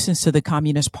became a nuisance to the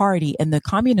Communist Party, and the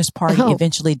Communist Party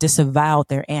eventually disavowed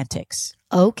their antics.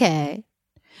 Okay.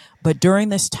 But during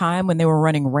this time when they were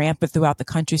running rampant throughout the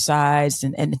countrysides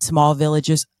and in small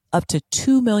villages, up to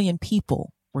 2 million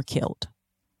people were killed.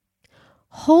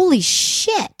 Holy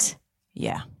shit.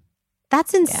 Yeah.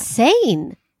 That's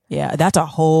insane. Yeah, that's a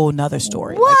whole nother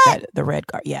story. What? Like the Red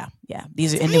Guard. Yeah.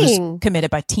 These and it was committed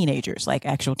by teenagers, like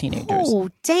actual teenagers. Oh,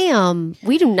 damn.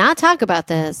 We do not talk about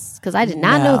this because I did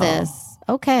not know this.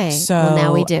 Okay. So well,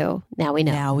 now we do. Now we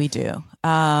know. Now we do.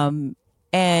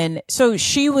 And so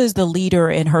she was the leader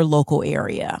in her local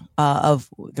area of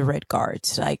the Red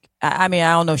Guards. Like, I mean,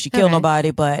 I don't know if she killed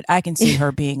nobody, but I can see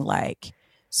her being like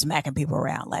smacking people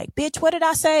around. Like, bitch, what did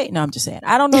I say? No, I'm just saying.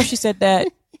 I don't know if she said that.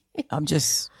 I'm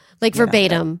just. Like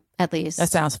verbatim, at least. That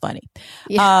sounds funny.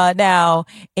 Yeah. Now,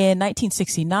 in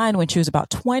 1969, when she was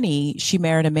about 20, she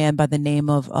married a man by the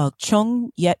name of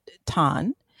Chung Yet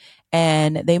Tan.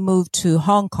 And they moved to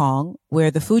Hong Kong, where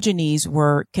the Fujianese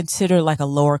were considered like a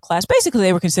lower class. Basically,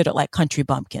 they were considered like country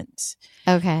bumpkins.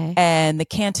 Okay. And the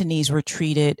Cantonese were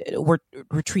treated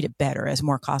better as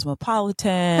more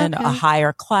cosmopolitan, a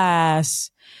higher class.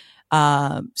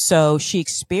 So she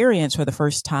experienced for the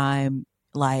first time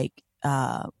like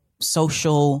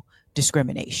social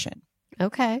discrimination.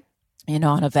 Okay.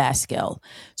 On a vast scale.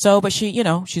 So, but she,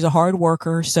 she's a hard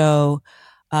worker. So,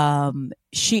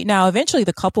 eventually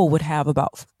the couple would have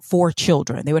about 4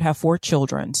 children. They would have 4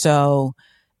 children. So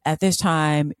at this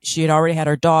time, she had already had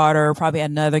her daughter, probably had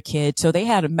another kid. So they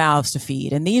had mouths to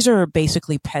feed. And these are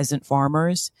basically peasant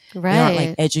farmers. Right. They aren't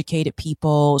like educated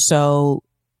people. So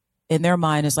in their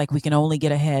mind, it's like, we can only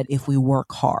get ahead if we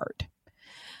work hard.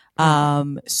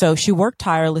 So she worked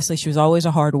tirelessly. She was always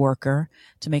a hard worker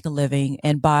to make a living.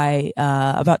 And by,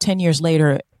 about 10 years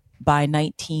later, by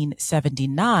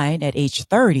 1979, at age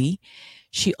 30,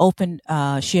 she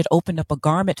had opened up a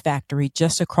garment factory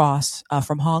just across,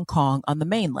 from Hong Kong on the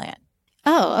mainland.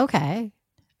 Oh, okay.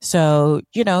 So,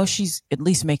 she's at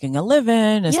least making a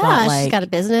living. It's not like she's got a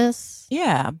business.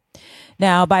 Yeah.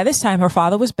 Now, by this time, her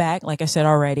father was back, like I said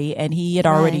already, and he had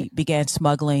already began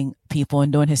smuggling people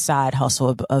and doing his side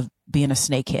hustle of being a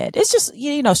snakehead. It's just,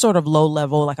 sort of low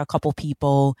level, like a couple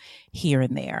people here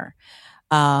and there.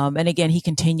 And again, he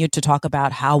continued to talk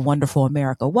about how wonderful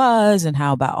America was and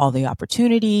how about all the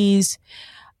opportunities.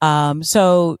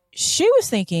 So she was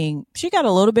thinking, she got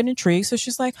a little bit intrigued. So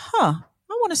she's like, I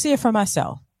want to see it for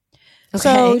myself. Okay.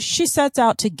 So she sets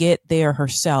out to get there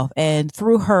herself, and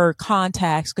through her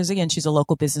contacts, because again, she's a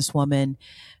local businesswoman,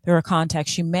 through her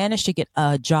contacts, she managed to get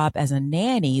a job as a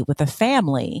nanny with a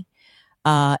family,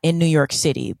 in New York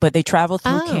City, but they traveled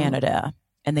through Canada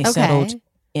and they settled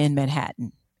in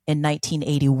Manhattan in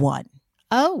 1981.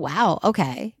 Oh, wow.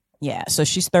 Okay. Yeah. So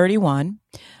she's 31,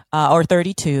 or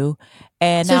 32.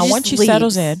 And so now once she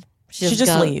settles in, she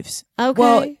just leaves. Okay.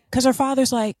 Well, because her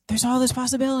father's like, there's all this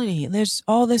possibility. There's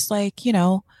all this like,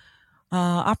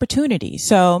 opportunity.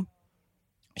 So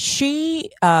she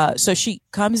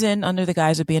comes in under the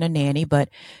guise of being a nanny, but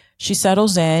she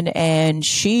settles in and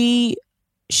she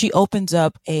opens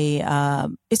up it's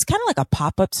kind of like a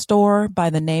pop-up store by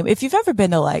the name. If you've ever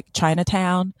been to like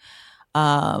Chinatown,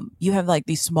 you have like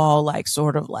these small, like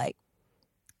sort of like,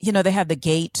 they have the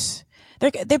gates.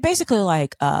 They're basically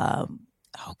like,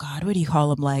 oh God, what do you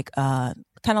call them? Like, kind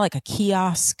of like a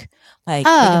kiosk. Like,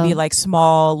 they can be like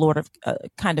small,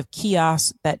 kind of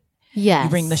kiosk that you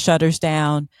bring the shutters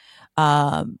down. So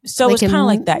like it's kind of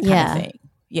like that kind of thing.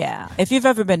 Yeah. If you've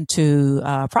ever been to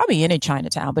probably any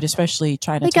Chinatown, but especially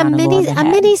Chinatown, like a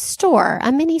mini store.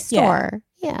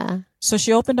 Yeah. So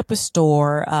she opened up a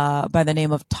store by the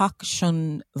name of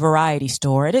Takshun Variety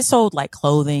Store. It sold like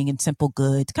clothing and simple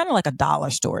goods, kind of like a dollar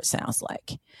store, it sounds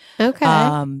like. Okay.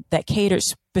 That catered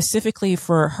specifically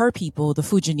for her people, the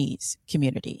Fujianese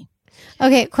community.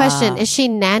 Okay, question. Is she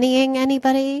nannying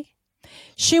anybody?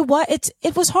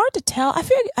 It was hard to tell.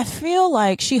 I feel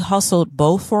like she hustled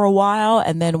both for a while,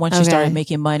 and then once she started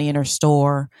making money in her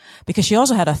store, because she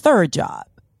also had a third job.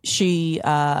 She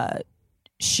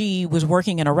was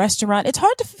working in a restaurant. It's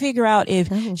hard to figure out if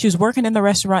she was working in the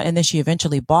restaurant and then she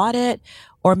eventually bought it,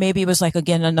 or maybe it was like,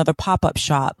 again, another pop-up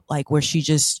shop, like where she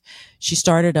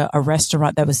started a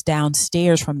restaurant that was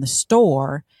downstairs from the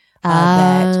store.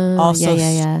 That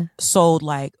also sold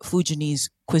like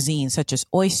Fujianese cuisine, such as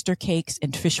oyster cakes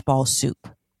and fishball soup.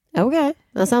 Okay,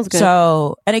 that sounds good.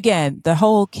 So, and again, the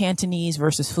whole Cantonese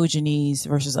versus Fujianese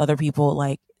versus other people,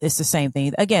 like it's the same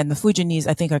thing. Again, the Fujianese,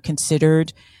 I think, are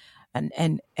considered,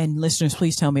 and listeners,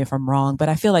 please tell me if I'm wrong, but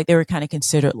I feel like they were kind of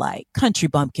considered like country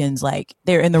bumpkins, like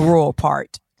they're in the rural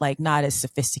part, like not as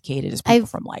sophisticated as people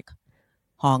from like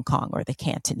Hong Kong or the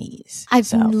Cantonese.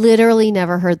 I've literally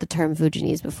never heard the term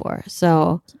Fujianese before.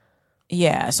 So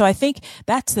yeah. So I think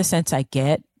that's the sense I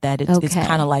get, that it's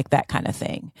kind of like that kind of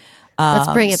thing.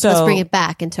 Let's bring it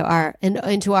back into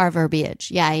our verbiage.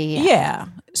 Yeah.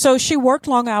 So she worked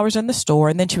long hours in the store,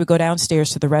 and then she would go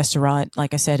downstairs to the restaurant,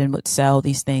 like I said, and would sell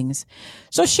these things.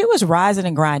 So she was rising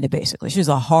and grinding, basically. She was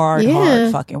a hard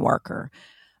fucking worker.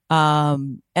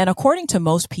 And according to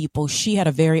most people, she had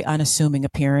a very unassuming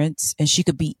appearance, and she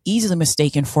could be easily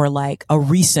mistaken for like a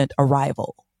recent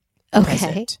arrival.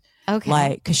 Okay.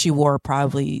 Like, cause she wore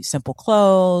probably simple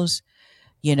clothes.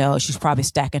 You know, she's probably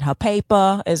stacking her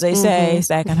paper, as they say,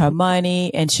 stacking her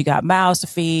money, and she got mouths to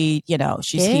feed. You know,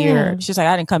 she's here. She's like,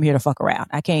 I didn't come here to fuck around.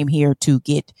 I came here to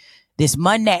get this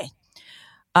money.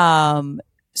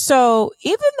 So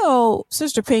even though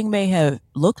Sister Ping may have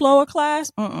looked lower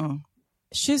class,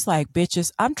 she's like,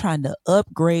 bitches, I'm trying to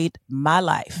upgrade my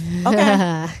life.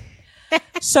 Okay.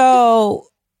 So,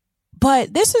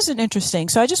 but this is an interesting.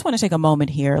 So I just want to take a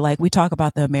moment here. Like, we talk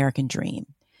about the American dream.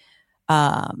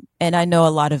 And I know a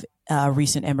lot of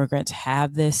recent immigrants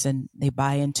have this and they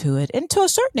buy into it. And to a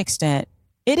certain extent,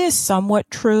 it is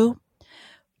somewhat true.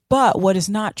 But what is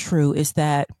not true is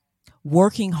that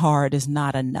working hard is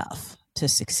not enough to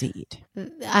succeed.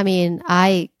 I mean,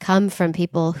 I come from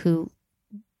people who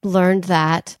learned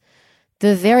that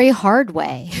the very hard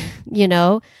way. You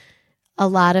know, a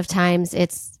lot of times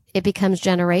it becomes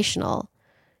generational.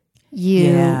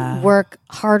 You work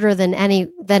harder than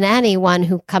anyone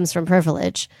who comes from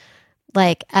privilege,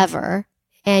 like, ever.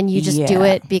 And you just do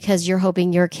it because you're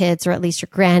hoping your kids, or at least your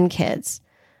grandkids,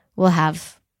 will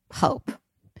have hope.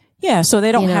 Yeah, so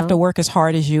they don't have to work as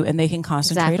hard as you, and they can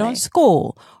concentrate on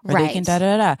school, or they can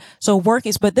da-da-da. So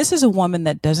but this is a woman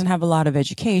that doesn't have a lot of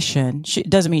education. She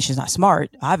doesn't mean she's not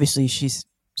smart. Obviously, she's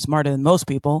smarter than most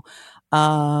people.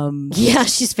 Yeah,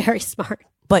 she's very smart.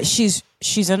 But she's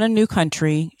in a new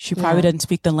country. She probably doesn't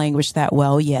speak the language that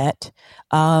well yet.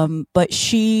 But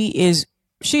she's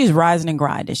rising and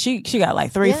grinding. She got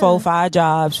like 3, 4, 5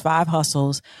 jobs, 5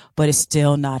 hustles, but it's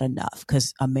still not enough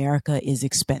because America is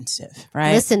expensive,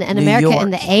 right? Listen, and America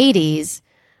in the 80s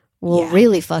will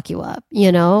really fuck you up,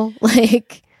 you know?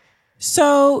 Like,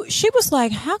 so she was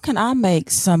like, how can I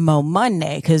make some more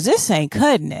money? Because this ain't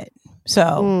cutting it.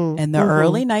 So in the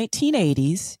early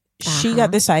 1980s, she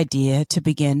got this idea to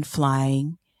begin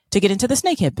flying, to get into the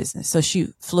snakehead business. So she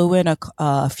flew in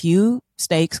a few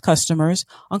snakes customers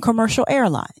on commercial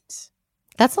airlines.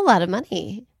 That's a lot of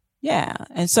money. Yeah.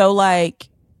 And so like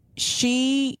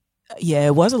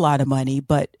it was a lot of money,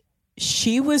 but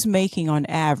she was making on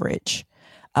average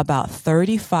about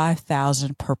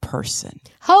 $35,000 per person.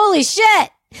 Holy shit.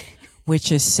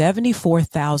 Which is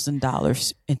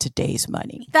 $74,000 in today's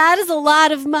money. That is a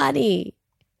lot of money.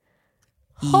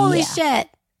 Holy shit.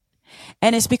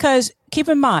 And it's because, keep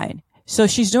in mind, so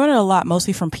she's doing it a lot,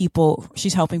 mostly from people,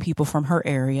 she's helping people from her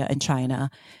area in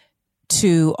China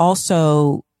to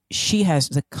also, she has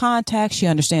the contacts, she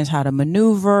understands how to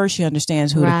maneuver, she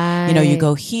understands who to, you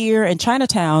go here. And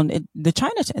Chinatown, the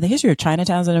history of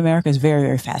Chinatowns in America is very,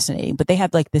 very fascinating. But they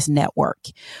have like this network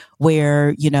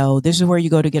where, this is where you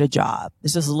go to get a job.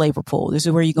 This is a labor pool. This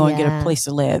is where you go and get a place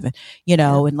to live,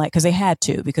 and like, because they had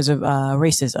to because of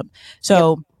racism.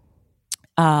 So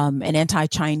and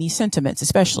anti-Chinese sentiments,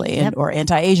 especially, or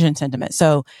anti-Asian sentiments.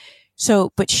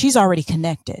 But she's already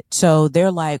connected. So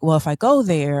they're like, well, if I go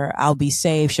there, I'll be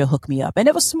safe. She'll hook me up. And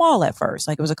it was small at first.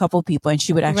 Like, it was a couple of people, and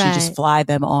she would actually just fly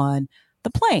them on the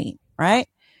plane. Right.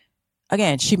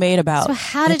 Again, she made about, so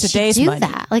how did she do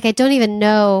that? Like, I don't even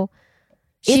know.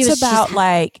 It's kind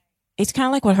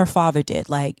of like what her father did.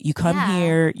 Like, you come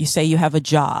here, you say you have a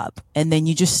job, and then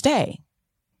you just stay.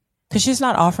 Because she's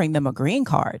not offering them a green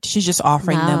card. She's just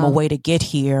offering them a way to get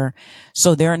here.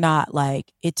 So they're not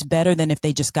like, it's better than if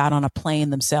they just got on a plane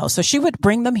themselves. So she would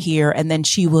bring them here, and then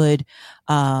she would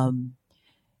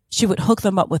hook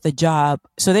them up with a job.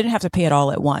 So they didn't have to pay it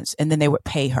all at once. And then they would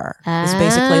pay her. It's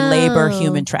basically labor,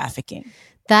 human trafficking.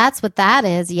 That's what that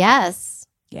is. Yes.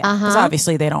 Yeah. Because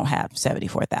obviously they don't have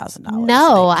 $74,000.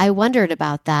 No, I wondered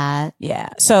about that.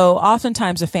 Yeah. So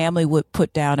oftentimes a family would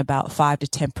put down about 5 to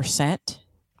 10%.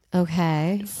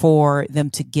 Okay. For them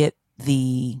to get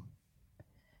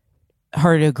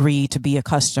her to agree to be a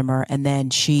customer. And then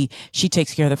she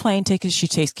takes care of the plane tickets. She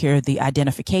takes care of the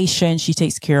identification. She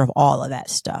takes care of all of that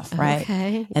stuff. Right.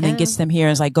 Okay. And then gets them here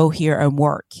and is like, go here and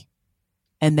work.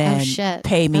 And then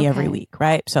pay me every week.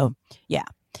 Right. So, yeah.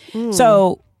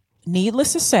 So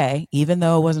needless to say, even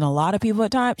though it wasn't a lot of people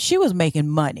at the time, she was making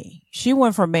money. She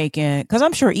went from because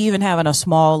I'm sure even having a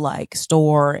small like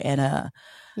store and a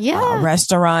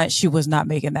restaurant, she was not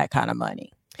making that kind of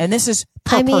money. And this is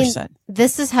per person.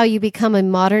 This is how you become a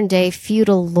modern day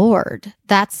feudal lord.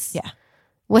 That's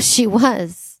what she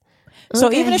was.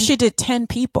 So even if she did 10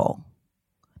 people,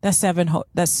 that's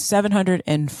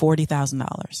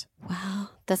 $740,000. Wow,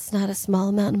 that's not a small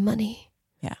amount of money.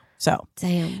 Yeah. So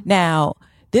damn. Now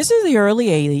this is the early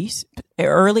 80s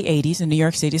in New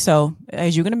York City. So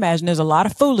as you can imagine, there's a lot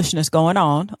of foolishness going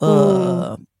on.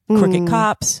 Crooked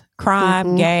cops,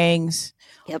 crime, gangs,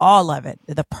 all of it.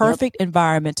 The perfect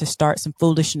environment to start some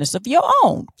foolishness of your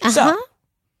own. So,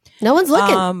 no one's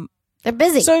looking. They're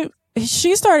busy. So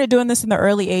she started doing this in the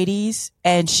early 80s,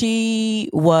 and she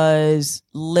was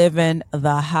living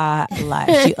the high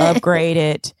life. She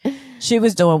upgraded. She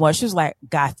was doing what? She was like,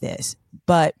 got this.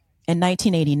 But in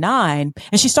 1989,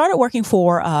 and she started working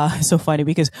for, so funny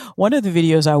because one of the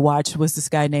videos I watched was this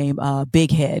guy named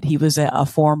Big Head. He was a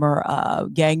former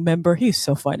gang member. He's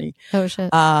so funny. Oh shit.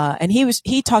 And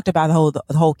he talked about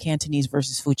the whole Cantonese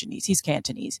versus Fujianese. He's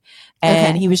Cantonese.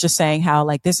 And he was just saying how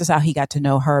like this is how he got to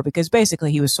know her, because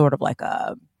basically he was sort of like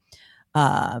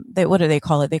what do they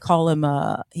call it? They call him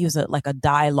he was like a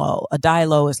dailo. A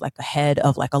dailo is like a head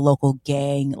of like a local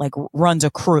gang, like runs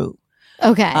a crew.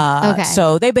 Okay.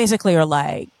 So they basically are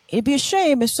like, it'd be a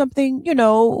shame if something,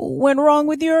 went wrong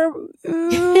with your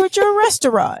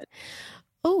restaurant.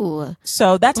 Oh.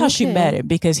 So that's how she met him,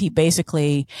 because he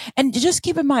basically, and just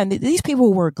keep in mind that these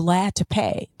people were glad to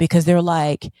pay, because they're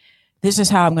like, this is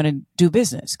how I'm going to do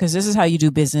business, because this is how you do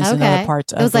business in other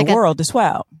parts of the world as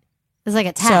well. It's like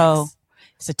a tax. So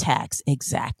it's a tax.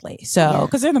 Exactly. So,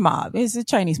 because they're the mob. It's a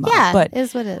Chinese mob. Yeah, but it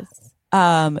is what it is.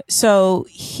 So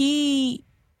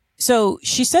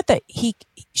she said that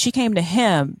she came to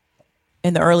him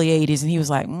in the early 80s, and he was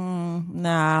like,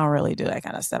 nah, I don't really do that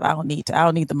kind of stuff. I don't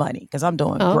need the money because I'm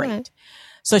doing great.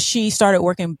 So she started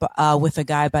working with a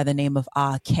guy by the name of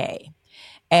K.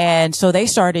 And so they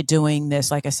started doing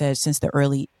this, like I said, since the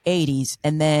early 80s.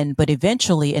 But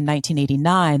eventually in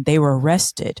 1989, they were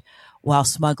arrested while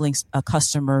smuggling a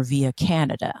customer via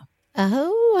Canada.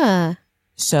 Oh.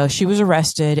 So she was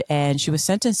arrested and she was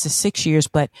sentenced to 6 years.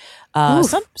 But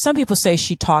some people say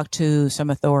she talked to some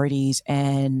authorities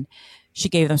and she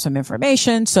gave them some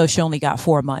information. So she only got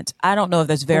 4 months. I don't know if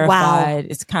that's verified. Wow.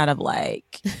 It's kind of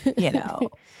like,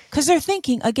 because they're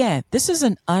thinking, again, this is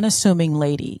an unassuming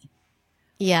lady.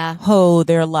 Yeah. Who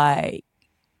they're like,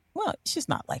 well, she's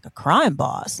not like a crime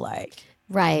boss. Like,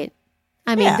 right.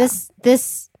 I mean,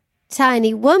 this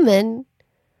tiny woman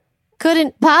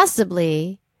couldn't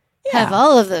possibly have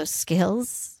all of those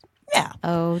skills. Yeah.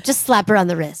 Oh, just slap her on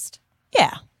the wrist.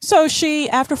 Yeah. So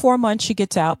after 4 months, she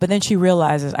gets out, but then she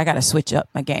realizes I got to switch up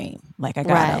my game. Like I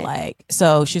gotta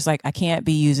so she's like, I can't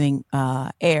be using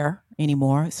air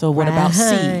anymore. So what about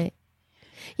sea?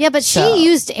 Yeah, but she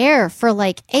used air for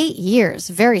like 8 years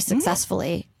very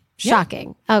successfully.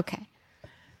 Shocking. Yeah. Okay.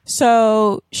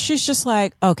 So she's just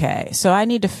like, okay, so I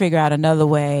need to figure out another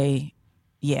way.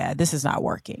 Yeah, this is not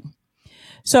working.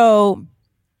 So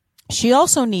she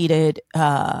also needed,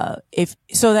 that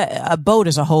a boat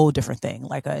is a whole different thing.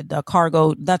 Like a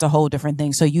cargo, that's a whole different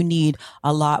thing. So you need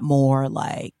a lot more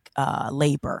like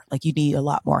labor. Like you need a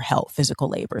lot more help, physical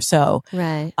labor. So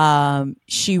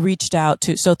she reached out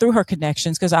through her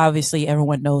connections, because obviously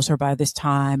everyone knows her by this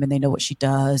time and they know what she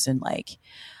does, and like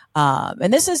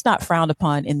And this is not frowned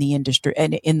upon in the industry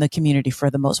and in the community for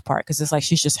the most part, because it's like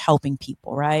she's just helping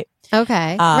people, right?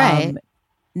 Okay, right.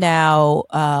 Now,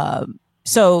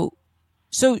 so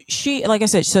she, like I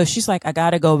said, so she's like, I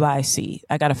gotta go by sea.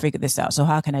 I gotta figure this out. So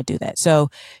how can I do that? So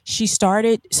she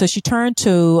turned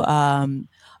to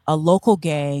a local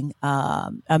gang,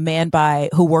 a man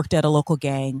who worked at a local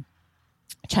gang,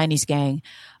 Chinese gang,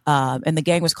 and the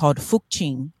gang was called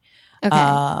Fukching,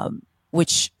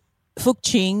 which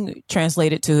Fukching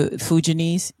translated to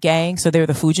Fujianese gang. So they were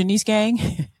the Fujianese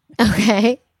gang.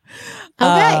 Okay.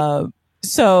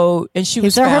 So, and she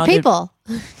was These are her founded, people.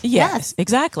 yes,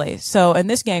 exactly. So, and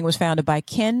this gang was founded by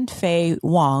Ken Fei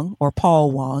Wong, or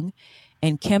Paul Wong,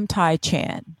 and Kim Tai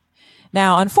Chan.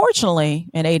 Now, unfortunately,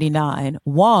 in '89,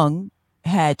 Wong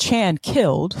had Chan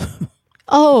killed.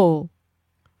 Oh.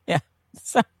 Yeah.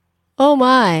 So, oh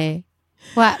my.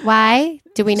 What? Why?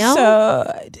 Do we know?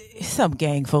 So, some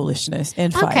gang foolishness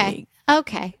and fighting.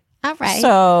 Okay. All right.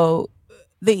 So,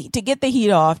 to get the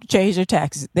heat off, to change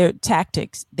their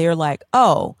tactics, they're like,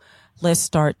 oh, let's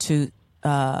start to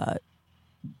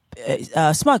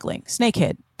smuggling,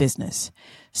 snakehead business.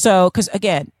 So, because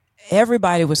again,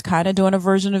 everybody was kind of doing a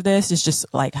version of this. It's just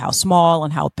like how small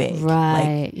and how big.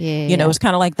 Right. Like, you know, it's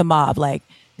kind of like the mob. Like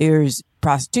there's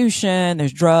prostitution,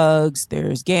 there's drugs,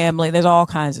 there's gambling, there's all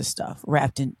kinds of stuff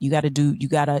wrapped in. You got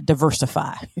to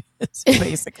diversify,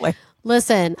 basically.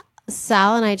 Listen,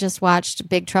 Sal and I just watched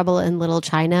Big Trouble in Little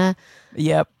China.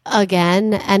 Yep.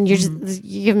 Again. And you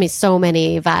give me so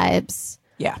many vibes.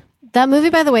 Yeah. That movie,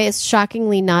 by the way, is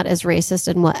shockingly not as racist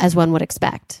as one would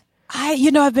expect.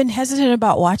 I've been hesitant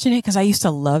about watching it because I used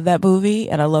to love that movie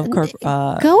and I love Kirk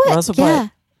Russell, yeah.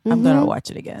 but I'm going to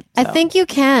watch it again. So. I think you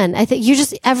can. I think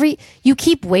you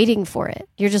keep waiting for it.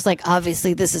 You're just like,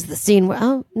 obviously this is the scene where,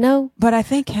 oh, no. But I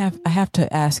think I have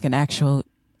to ask an actual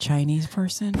Chinese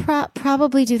person.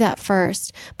 Probably do that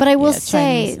first. But I will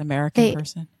say, Chinese American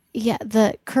person. Yeah.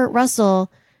 The Kurt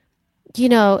Russell,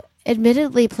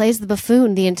 admittedly plays the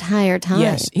buffoon the entire time.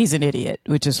 Yes, he's an idiot,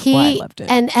 which is why I loved it.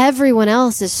 And everyone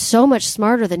else is so much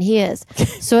smarter than he is.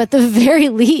 So at the very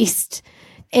least,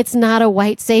 it's not a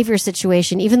white savior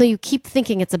situation, even though you keep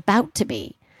thinking it's about to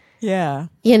be. Yeah.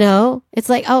 It's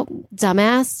like, oh,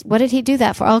 dumbass, what did he do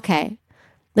that for? Okay.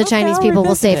 The Chinese people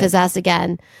will save his ass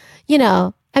again.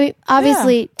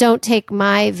 Obviously, don't take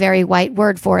my very white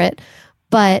word for it,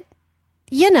 but,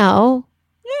 Yeah.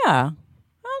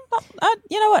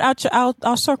 You know what?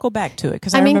 I'll circle back to it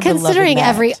because I remember considering loving that.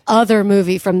 every other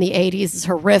movie from the 80s is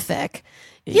horrific,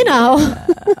 you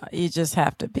just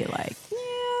have to be like,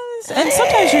 yes. And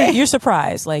sometimes you're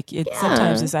surprised. Like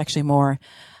sometimes it's actually more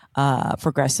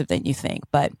progressive than you think.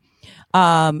 But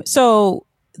so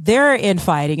they're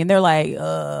infighting and they're like,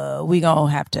 we gonna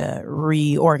have to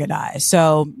reorganize.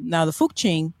 So now the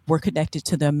Fukching were connected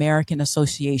to the American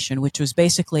Association, which was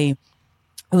basically.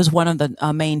 It was one of the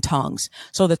main tongues.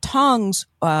 So the tongues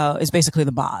is basically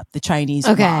the mob, the Chinese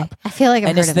mob. I feel like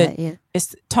I've heard of it. Yeah.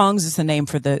 It's tongues is the name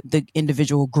for the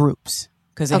individual groups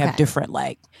because they have different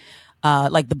like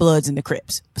the Bloods and the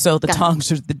Crips. So the tongues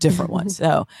are the different ones.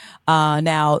 So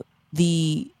now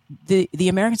the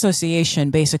American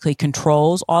Association basically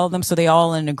controls all of them. So they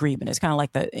all in agreement. It's kind of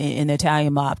like in the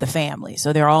Italian mob, the family.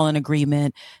 So they're all in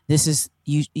agreement. This is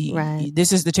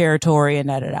this is the territory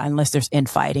and unless there's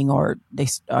infighting or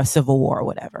a civil war or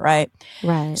whatever. Right.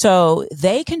 Right. So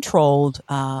they controlled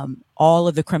all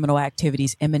of the criminal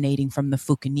activities emanating from the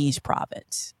Fukienese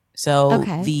province. So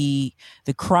the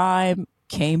crime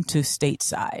came to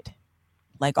stateside,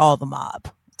 like all the mob.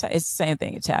 It's the same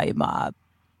thing. Italian mob.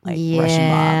 Like Russian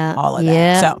mob, all of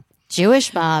that. So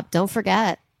Jewish mob, don't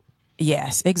forget.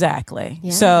 Yes, exactly.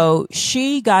 Yeah. So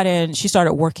she got in, she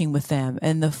started working with them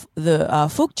and the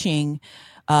Fukching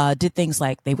did things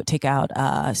like they would take out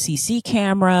CC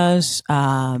cameras.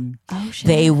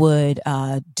 They would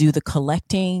do the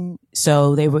collecting.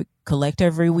 So they would collect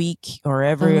every week or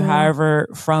however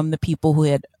from the people who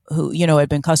had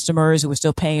been customers who were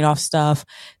still paying off stuff.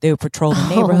 They would patrol the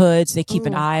neighborhoods. They keep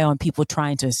an eye on people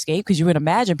trying to escape because you would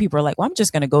imagine people are like, well, I'm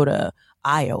just going to go to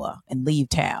Iowa and leave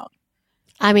town.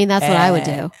 I mean, that's what I would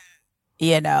do.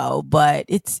 But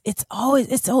it's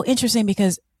so interesting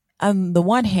because on the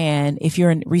one hand, if you're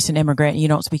a recent immigrant and you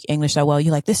don't speak English that well,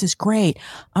 you're like, this is great.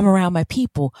 I'm around my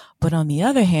people. But on the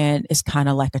other hand, it's kind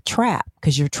of like a trap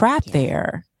because you're trapped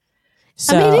there.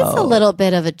 So, it's a little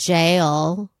bit of a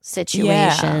jail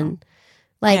situation,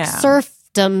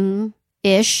 serfdom-ish.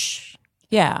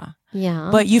 Yeah. Yeah.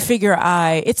 But you figure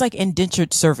it's like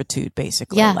indentured servitude,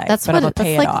 basically. Yeah, that's but what I'm going to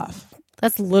pay it off.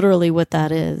 That's literally what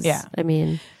that is. Yeah. I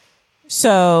mean.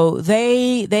 So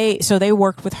they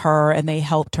worked with her and they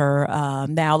helped her.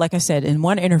 Now, like I said, in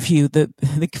one interview, the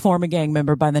former gang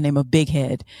member by the name of Big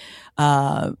Head,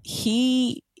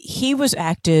 he was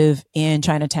active in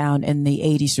Chinatown in the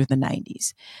 80s through the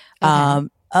 90s. Okay.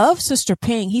 Of Sister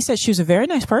Ping, he said she was a very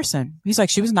nice person. He's like,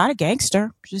 she was not a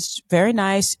gangster, just very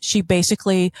nice. She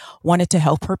basically wanted to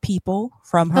help her people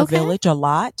from her village a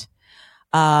lot.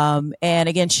 And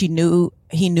again, he knew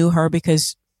her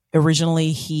because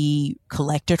originally he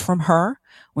collected from her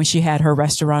when she had her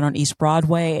restaurant on East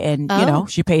Broadway, and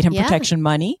she paid him protection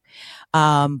money.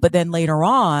 But then later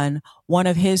on, one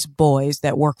of his boys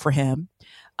that worked for him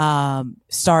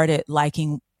started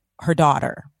liking her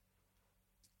daughter.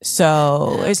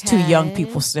 So it's two young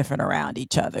people sniffing around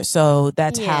each other. So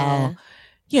that's how,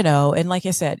 and like I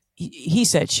said, he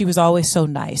said she was always so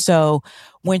nice. So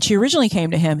when she originally came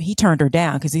to him, he turned her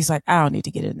down because he's like, I don't need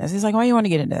to get in this. He's like, why do you want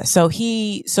to get into this? So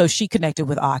she connected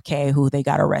with Ake, who they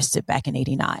got arrested back in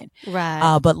 89.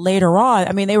 Right. But later on,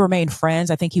 I mean, they remained friends.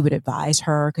 I think he would advise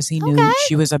her because he knew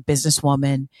she was a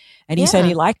businesswoman, and he said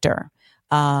he liked her.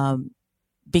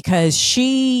 Because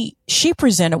she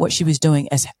presented what she was doing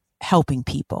as helping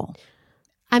people.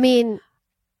 I mean,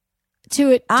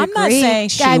 to a degree, I'm not saying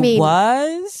she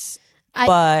was,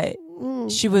 but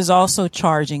she was also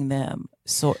charging them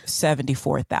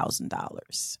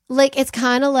 $74,000. Like, it's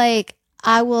kind of like,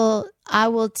 I will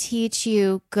teach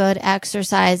you good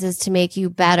exercises to make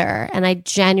you better, and I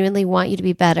genuinely want you to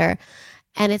be better,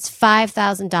 and it's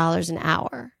 $5,000 an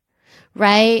hour,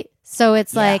 right? So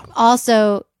it's like,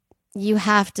 also you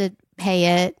have to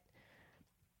pay it,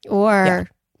 or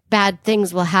bad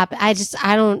things will happen. I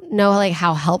don't know like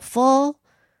how helpful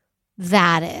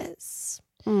that is.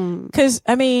 Because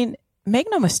I mean, make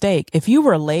no mistake, if you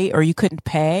were late or you couldn't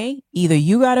pay, either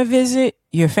you got a visit,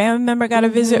 your family member got a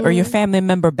visit, or your family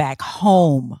member back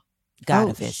home got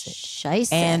a visit.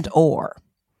 Scheisse. And or.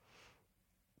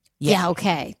 Yeah,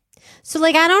 okay. So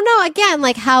like, I don't know, again,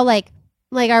 like how like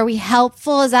are we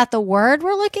helpful? Is that the word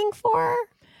we're looking for?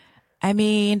 I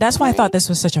mean, that's why I thought this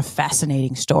was such a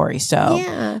fascinating story. So,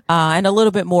 and a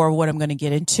little bit more of what I'm going to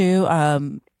get into.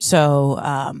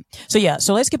 So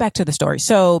let's get back to the story.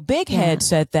 So Big Head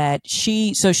said that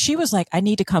she was like, I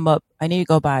need to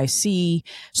go by sea.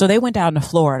 So they went down to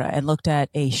Florida and looked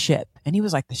at a ship, and he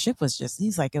was like, the ship was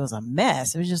he's like, it was a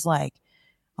mess. It was just like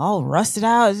all rusted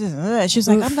out. She's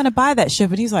like, I'm going to buy that ship.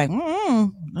 And he's like, he's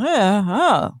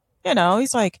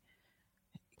like,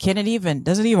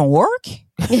 does it even work?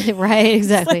 Right,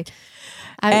 exactly.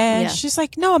 She's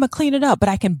like, no, I'm gonna clean it up, but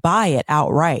I can buy it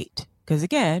outright. Because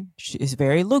again, it's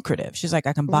very lucrative. She's like,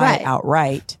 I can buy it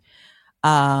outright.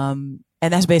 And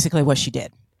that's basically what she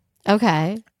did.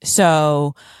 Okay.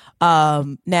 So,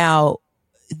 now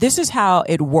this is how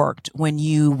it worked when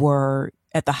you were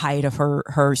at the height of her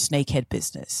snakehead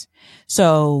business.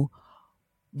 So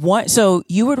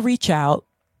you would reach out,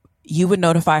 you would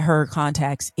notify her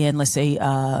contacts in, let's say,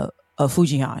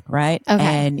 Fujian, right? Okay,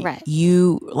 and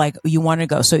you want to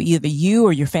go. So either you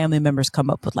or your family members come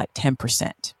up with like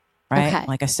 10%, right? Okay.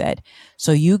 Like I said,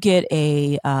 so you get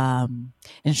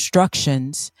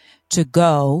instructions to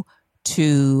go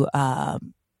to hold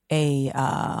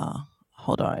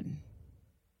on.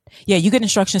 Yeah, you get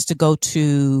instructions to go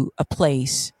to a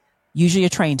place, usually a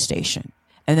train station,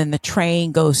 and then the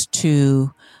train goes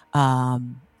to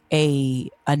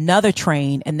another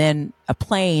train, and then a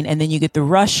plane, and then you get to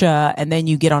Russia, and then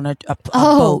you get on a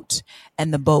boat,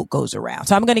 and the boat goes around.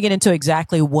 So I'm going to get into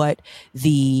exactly what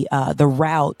the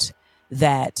route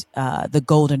that the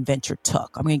Golden Venture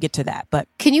took. I'm going to get to that. But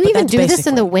can you even do this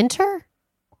in the winter?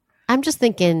 I'm just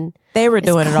thinking they were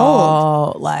doing it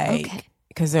all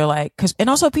because they're like, and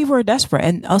also people are desperate,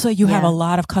 and also you have a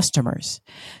lot of customers.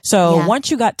 So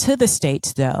once you got to the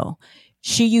States, though,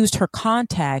 she used her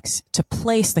contacts to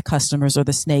place the customers or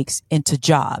the snakes into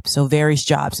jobs. So various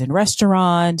jobs in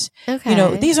restaurants.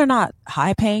 Okay. These are not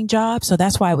high paying jobs. So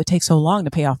that's why it would take so long to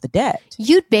pay off the debt.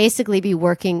 You'd basically be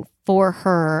working for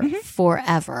her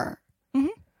forever. Mm-hmm.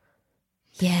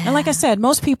 Yeah. And like I said,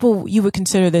 most people, you would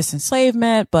consider this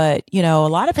enslavement, but a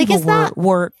lot of people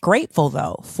were grateful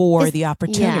though for the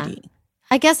opportunity. Yeah.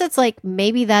 I guess it's like,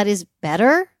 maybe that is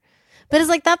better, but is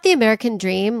like that the American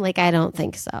dream? Like, I don't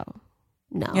think so.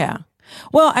 No. Yeah.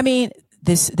 Well, I mean,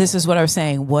 this is what I was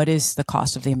saying. What is the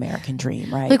cost of the American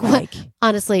dream, right?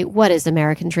 Honestly, what is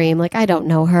American dream? Like, I don't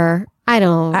know her. I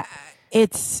don't. I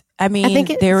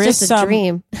think there is just a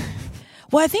dream.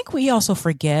 Well, I think we also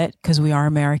forget, because we are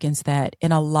Americans, that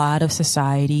in a lot of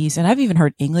societies, and I've even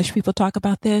heard English people talk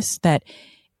about this, that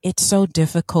it's so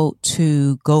difficult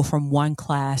to go from one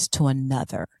class to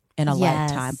another in a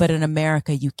lifetime. But in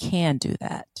America, you can do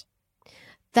that.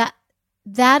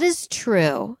 That is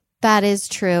true. That is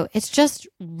true. It's just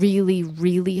really,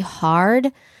 really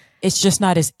hard. It's just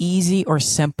not as easy or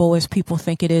simple as people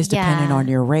think it is, depending on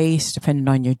your race, depending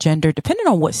on your gender, depending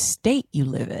on what state you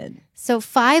live in. So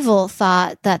Fievel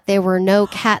thought that there were no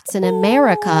cats in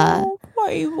America. Oh,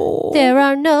 Fievel. There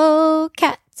are no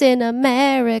cats in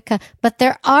America. But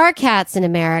there are cats in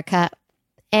America.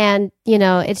 And,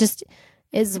 it just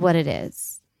is what it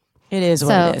is. It is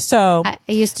what it is. So I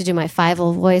used to do my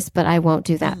Fievel voice, but I won't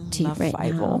do that to you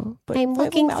right now. I'm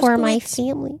looking for my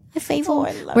family. My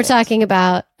Fievel. We're talking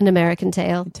about An American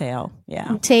Tail.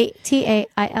 Yeah.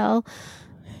 Tail.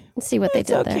 Let's see what they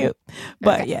did there. Cute.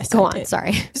 But yes. Go on.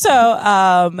 Sorry.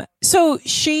 So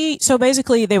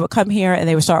basically they would come here and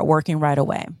they would start working right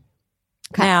away.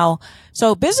 Okay. Now,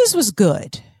 so business was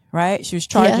good, right? She was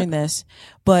charging this.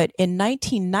 But in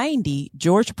 1990,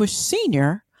 George Bush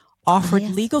Sr. offered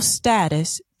legal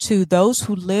status to those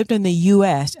who lived in the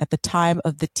U.S. at the time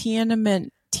of the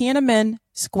Tiananmen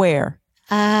Square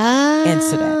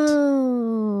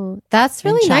incident. That's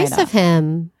really nice of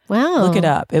him. Wow. Look it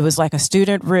up. It was like a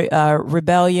student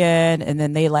rebellion, and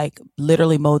then they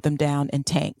literally mowed them down in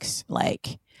tanks. I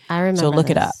remember. So look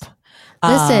it up.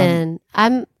 Listen,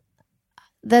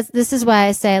 this is why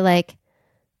I say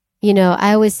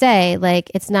I always say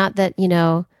it's not that,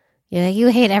 you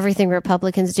hate everything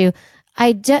Republicans do.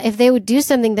 If they would do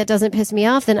something that doesn't piss me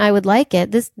off, then I would like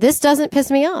it. This doesn't piss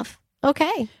me off.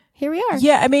 Okay, here we are.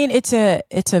 Yeah, I mean it's a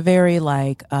very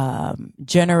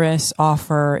generous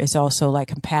offer. It's also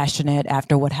compassionate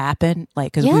after what happened,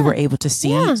 because we were able to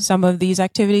see some of these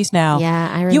activities. Now,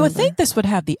 I remember. You would think this would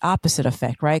have the opposite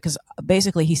effect, right? Because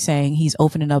basically he's saying he's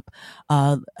opening up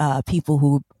people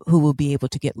who will be able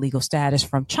to get legal status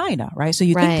from China, right? So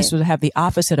you think this would have the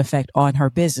opposite effect on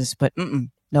her business, but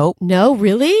nope. No,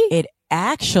 really? It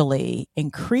actually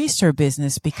increased her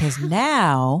business because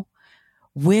now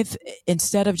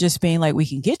instead of just being we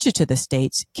can get you to the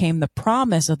States, came the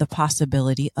promise of the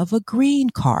possibility of a green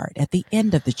card at the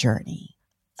end of the journey.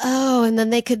 Oh, and then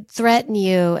they could threaten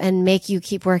you and make you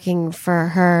keep working for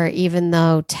her, even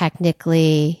though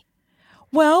technically.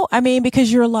 Well, I mean,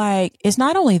 because you're it's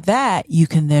not only that, you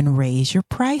can then raise your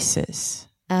prices.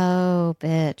 Oh,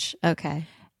 bitch. Okay.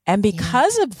 And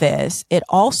because of this, it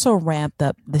also ramped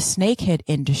up the snakehead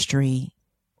industry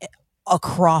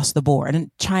across the board and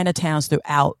Chinatowns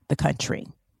throughout the country.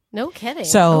 No kidding.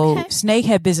 So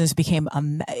snakehead business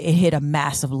it hit a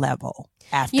massive level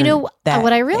after that.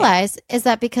 What I realized is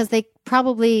that because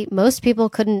most people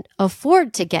couldn't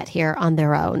afford to get here on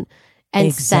their own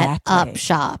and set up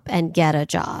shop and get a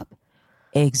job.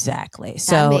 Exactly.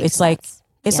 So it's sense.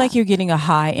 It's like you're getting a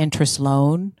high interest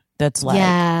loan that's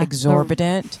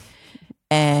exorbitant,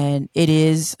 and it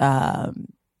is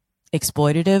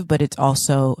exploitative, but it's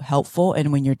also helpful.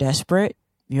 And when you're desperate,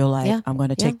 you're I'm going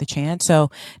to take the chance.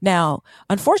 So now,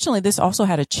 unfortunately, this also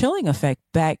had a chilling effect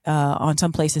back on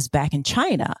some places back in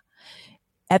China.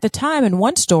 At the time, in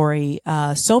one story,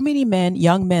 so many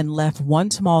young men left one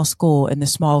small school in the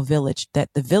small village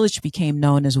that the village became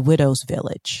known as Widow's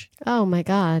Village. Oh my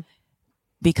God.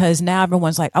 Because now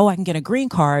everyone's oh, I can get a green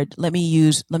card. Let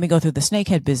me go through the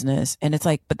snakehead business. And it's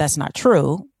but that's not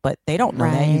true. But they don't know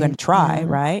that. You're going to try,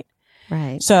 right?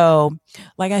 Right. So,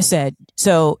 like I said,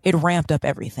 it ramped up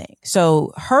everything.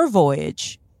 So her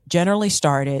voyage generally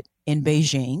started in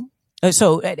Beijing.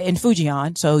 So in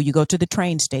Fujian, so you go to the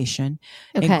train station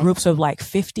in groups of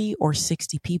 50 or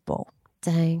 60 people.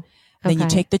 Dang. Then you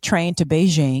take the train to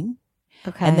Beijing.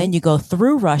 Okay. And then you go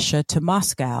through Russia to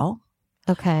Moscow.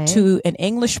 Okay. To an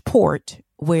English port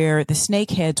where the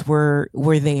snakeheads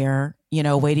were there,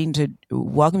 waiting to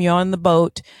welcome you on the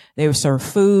boat. They would serve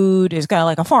food. It's kind of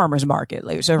like a farmer's market.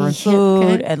 They were serving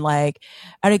food and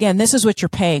again, this is what you're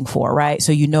paying for, right?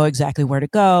 So you know exactly where to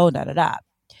go,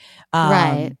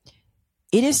 right.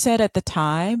 It is said at the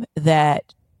time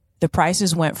that the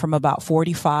prices went from about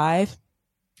 45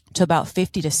 to about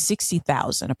 50 to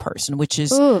 60,000 a person, which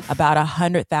is about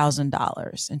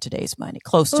 $100,000 in today's money,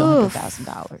 close to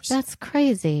 $100,000. That's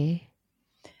crazy.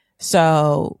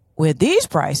 So with these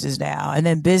prices now, and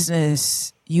then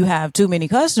business, you have too many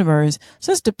customers,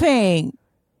 Sister Ping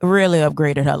really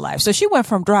upgraded her life. So she went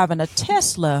from driving a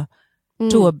Tesla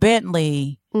to a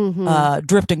Bentley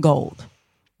dripped in gold.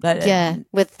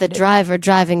 With the driver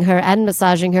driving her and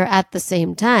massaging her at the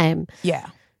same time. Yeah.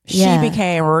 She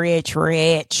became rich.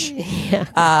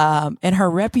 Yeah. And her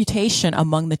reputation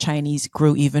among the Chinese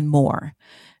grew even more.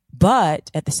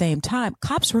 But at the same time,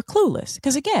 cops were clueless.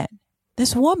 Because again,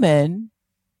 this woman,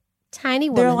 tiny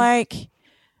woman, they're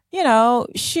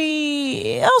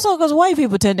she also, because white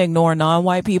people tend to ignore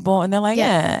non-white people, and they're like,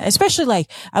 yeah. Especially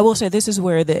like, I will say, this is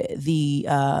where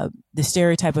the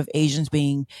stereotype of Asians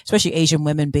being, especially Asian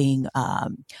women being,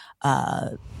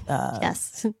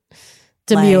 yes,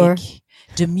 demure,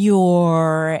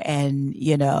 and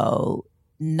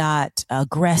not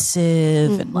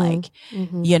aggressive, and like,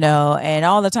 and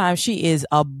all the time she is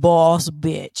a boss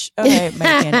bitch. Okay,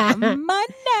 making money.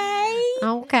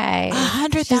 Okay,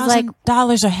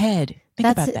 $100,000 a head. Think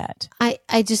about that.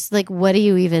 I just like, what do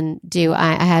you even do?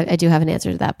 I do have an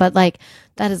answer to that, but like,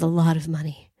 that is a lot of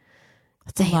money.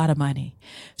 That's a lot of money.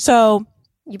 So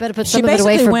you better put some of it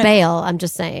away for bail. I'm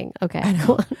just saying. Okay,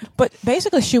 but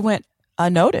basically, she went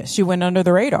unnoticed. She went under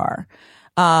the radar.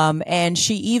 And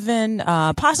she even,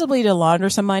 possibly to launder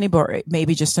some money, but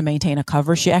maybe just to maintain a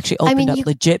cover. She actually opened up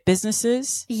legit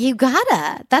businesses. You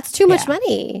gotta. That's too much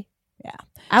money. Yeah.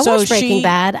 I watched Breaking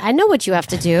Bad. I know what you have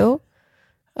to do.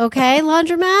 Okay,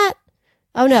 laundromat.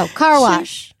 Oh no, car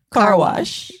wash. Car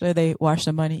wash. So they wash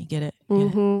the money. Get it?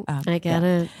 I get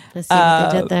it. I see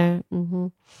what they did there.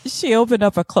 She opened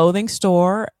up a clothing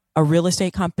store, a real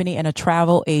estate company, and a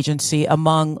travel agency,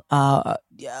 among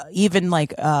even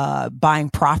like buying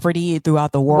property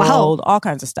throughout the world, all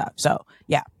kinds of stuff. So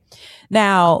yeah.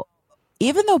 Now,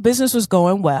 even though business was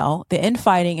going well, the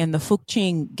infighting in the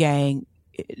Fuqing gang,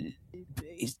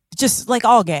 just like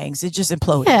all gangs, it just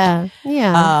imploded.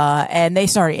 Yeah. And they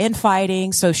started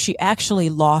infighting, so she actually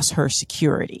lost her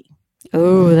security.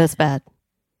 Oh, that's bad.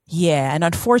 Yeah, and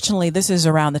unfortunately, this is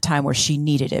around the time where she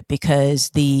needed it, because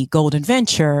the Golden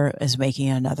Venture is making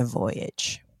another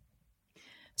voyage.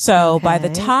 So by the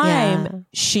time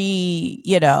she,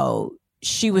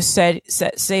 she was set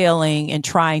sailing and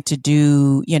trying to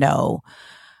do,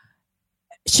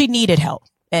 she needed help,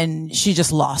 and she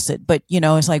just lost it. But,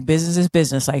 it's like business is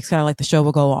business. Like, it's kind of like the show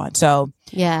will go on. So,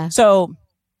 yeah. So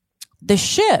the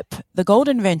ship, the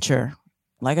Golden Venture,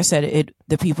 like I said,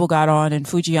 the people got on in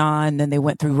Fujian, then they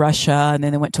went through Russia, and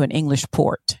then they went to an English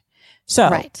port. So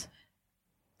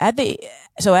at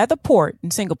the port in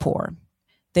Singapore,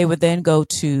 they would then go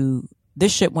to,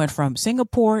 this ship went from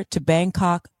Singapore to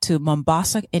Bangkok to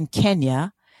Mombasa in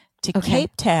Kenya to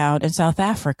Cape Town in South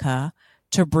Africa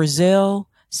to Brazil,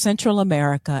 Central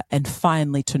America, and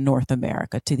finally to North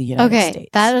America, to the United States.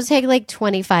 That'll take like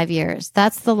 25 years.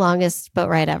 That's the longest boat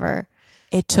ride ever.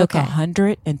 It took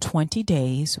 120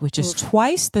 days, which is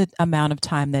twice the amount of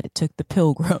time that it took the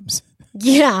Pilgrims.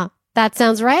 Yeah, that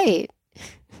sounds right.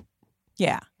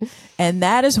 Yeah. And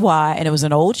that is why, and it was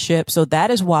an old ship, so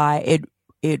that is why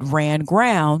it ran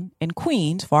ground in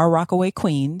Queens, Far Rockaway,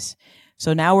 Queens.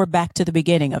 So now we're back to the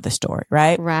beginning of the story,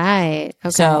 right? Right.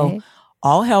 Okay. So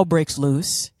all hell breaks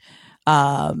loose.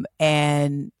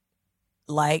 And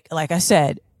like I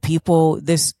said,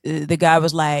 the guy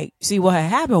was like, see, what had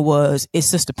happened was, it's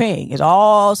Sister Ping. It's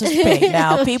all Sister Ping.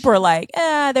 Now people are like,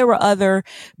 there were other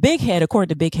according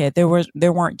to Big Head, there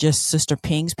weren't just Sister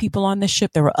Ping's people on this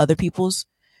ship. There were other people's.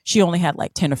 She only had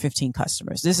like 10 or 15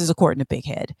 customers. This is according to Big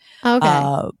Head.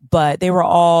 Okay. But they were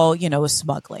all,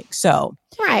 smuggling. So,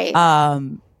 right.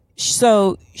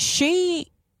 So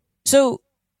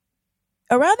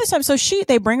around this time,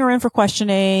 they bring her in for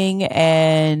questioning,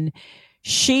 and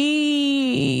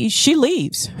she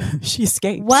leaves. She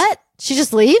escapes. What? She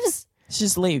just leaves? She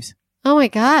just leaves. Oh my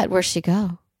God. Where'd she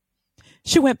go?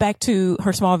 She went back to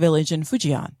her small village in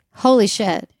Fujian. Holy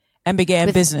shit. And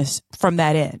began business from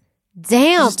that end.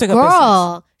 Damn,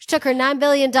 girl. She took her $9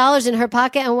 billion in her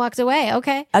pocket and walked away.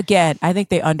 Okay. Again, I think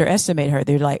they underestimate her.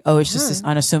 They're like, oh, it's just this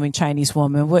unassuming Chinese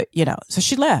woman. So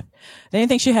she left. They didn't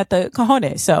think she had the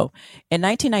cojones. So in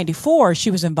 1994,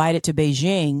 she was invited to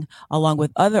Beijing along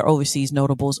with other overseas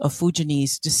notables of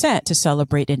Fujianese descent to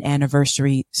celebrate an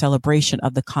anniversary celebration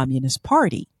of the Communist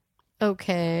Party.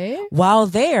 Okay. While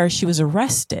there, she was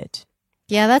arrested.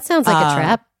 Yeah, that sounds like a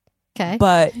trap. Okay.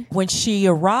 But when she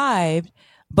arrived,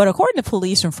 according to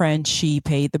police and friends, she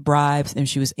paid the bribes and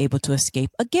she was able to escape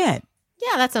again.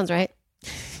 Yeah, that sounds right.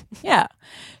 Yeah.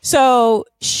 So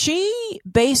she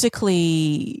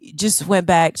basically just went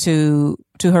back to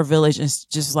her village and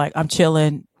just like, I'm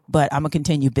chilling, but I'm going to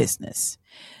continue business.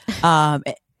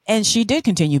 And she did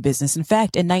continue business. In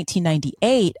fact, in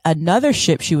 1998, another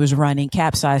ship she was running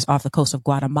capsized off the coast of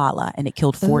Guatemala, and it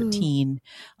killed 14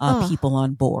 people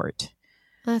on board.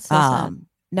 That's so sad.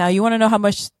 Now, you want to know how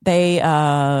much they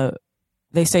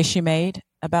say she made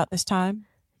about this time?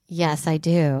 Yes, I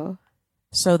do.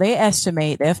 So they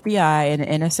estimate, the FBI and the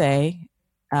NSA,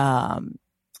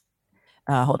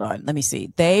 hold on, let me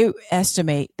see. They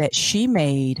estimate that she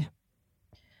made,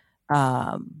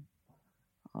 hold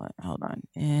hold on.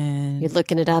 And You're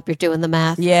looking it up. You're doing the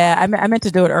math. Yeah, I meant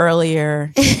to do it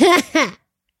earlier.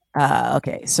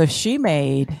 Okay, so she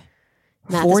made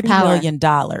 $40 million.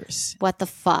 What the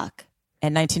fuck?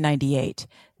 In 1998.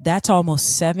 That's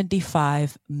almost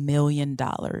 $75 million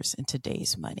in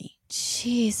today's money.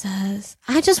 Jesus.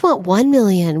 I just want 1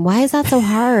 million. Why is that so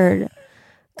hard?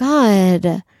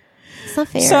 God. It's not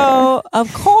fair. So,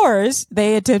 of course,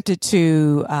 they attempted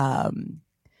to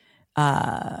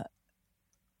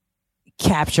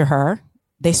capture her.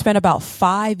 They spent about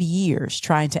 5 years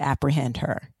trying to apprehend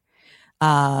her.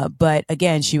 But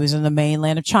again, she was in the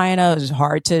mainland of China. It was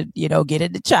hard to, get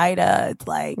into China. It's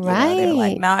like, right. They're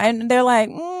like, nah. And they're like,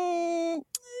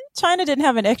 China didn't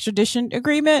have an extradition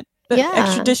agreement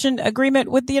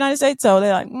with the United States. So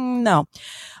they're like, no.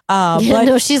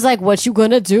 No, she's like, what you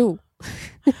gonna do?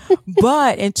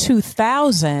 But in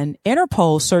 2000,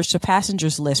 Interpol searched the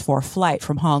passengers list for a flight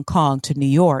from Hong Kong to New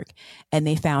York, and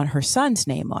they found her son's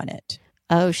name on it.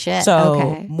 Oh, shit.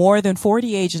 So more than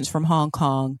 40 agents from Hong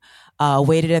Kong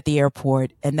waited at the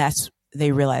airport, and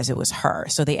they realized it was her.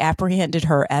 So they apprehended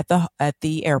her at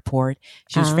the airport.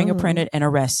 She was fingerprinted and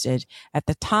arrested. At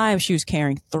the time, she was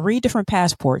carrying 3 different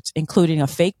passports, including a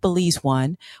fake Belize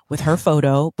one with her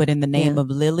photo, but in the name of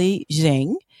Lily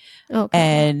Jing. Okay.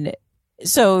 And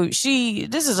so this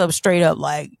is a straight up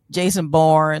like Jason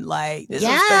Bourne, like this is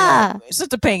straight up,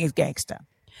 Sister Ping is gangster.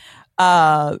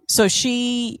 So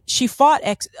she fought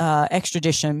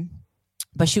extradition,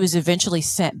 but she was eventually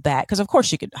sent back because of course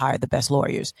she could hire the best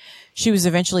lawyers. She was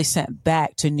eventually sent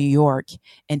back to New York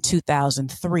in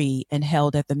 2003 and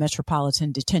held at the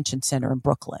Metropolitan Detention Center in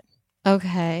Brooklyn.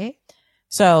 Okay.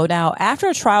 So now after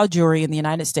a trial jury in the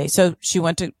United States, so she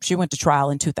went to trial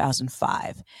in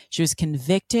 2005. She was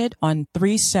convicted on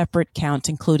 3 separate counts,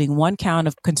 including 1 count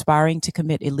of conspiring to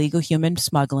commit illegal human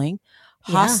smuggling,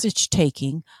 hostage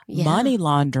taking, money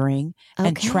laundering,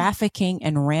 and trafficking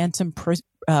and ransom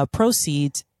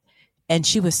proceeds. And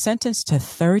she was sentenced to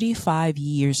 35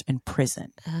 years in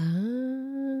prison.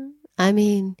 I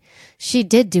mean, she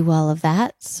did do all of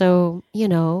that. So,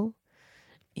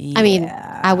 Yeah. I mean,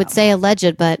 I would say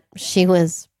alleged, but she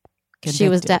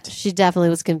definitely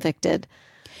was convicted.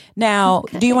 Now,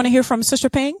 do you want to hear from Sister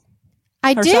Ping?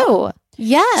 I do.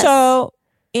 Yes. So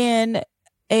in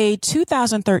a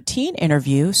 2013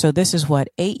 interview, so this is what,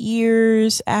 8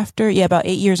 years after? Yeah, about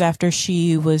 8 years after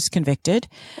she was convicted.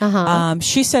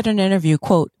 She said in an interview,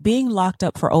 quote, "Being locked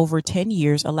up for over 10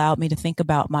 years allowed me to think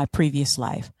about my previous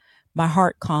life. My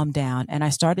heart calmed down and I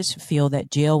started to feel that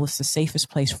jail was the safest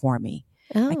place for me.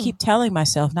 I keep telling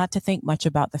myself not to think much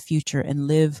about the future and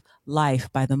live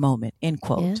life by the moment," end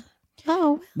quote.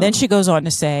 Yeah. Then she goes on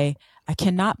to say, "I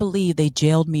cannot believe they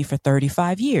jailed me for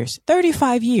 35 years.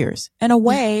 35 years. In a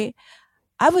way,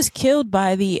 I was killed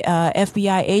by the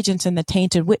FBI agents and the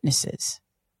tainted witnesses."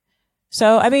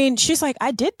 So, I mean, she's like,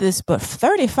 I did this, but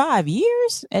 35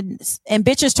 years? And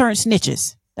bitches turn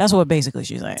snitches. That's what basically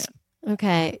she's saying.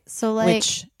 Okay. So,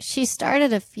 she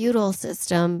started a feudal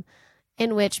system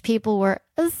in which people were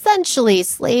essentially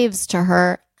slaves to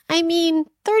her. I mean,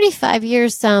 35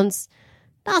 years sounds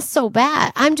not so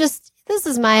bad. This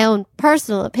is my own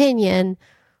personal opinion.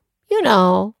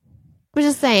 We're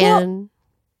just saying.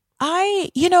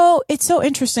 Well, it's so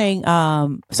interesting. So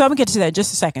I'm going to get to that in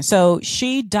just a second. So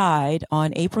she died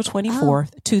on April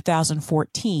 24th,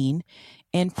 2014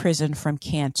 in prison from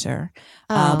cancer.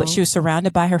 But she was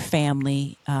surrounded by her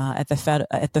family at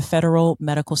the Federal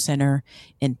Medical Center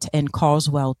in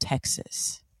Carswell,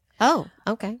 Texas. Oh,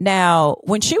 okay. Now,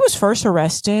 when she was first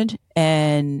arrested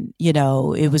and,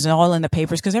 it was all in the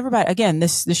papers because everybody, again,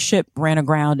 this ship ran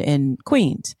aground in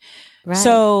Queens. Right.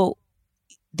 So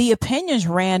the opinions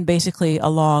ran basically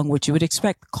along what you would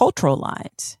expect cultural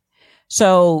lines.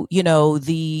 So,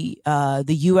 the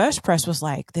U.S. press was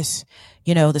like this,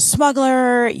 the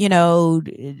smuggler,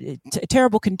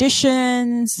 terrible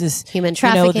conditions, this human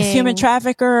trafficking, this human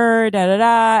trafficker,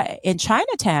 In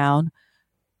Chinatown,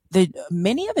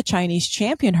 many of the Chinese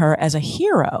championed her as a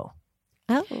hero.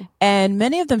 Oh. And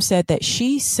many of them said that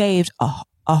she saved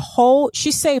whole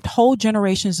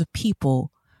generations of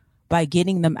people by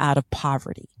getting them out of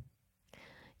poverty.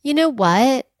 You know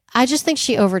what? I just think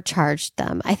she overcharged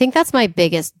them. I think that's my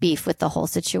biggest beef with the whole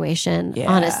situation,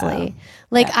 honestly.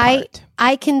 Like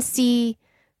I can see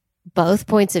both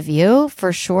points of view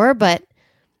for sure, but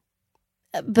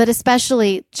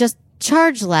especially just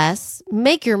charge less,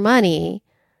 make your money.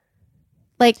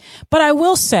 But I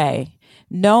will say,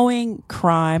 knowing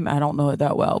crime, I don't know it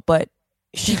that well, but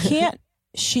she can't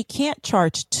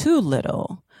charge too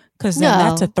little. Because then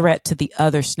that's a threat to the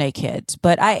other snakeheads.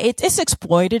 But it's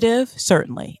exploitative,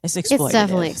 certainly. It's exploitative. It's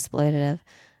definitely exploitative.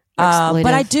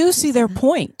 But I do see their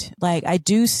point. Like, I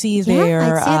do see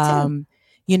their,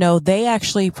 they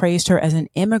actually praised her as an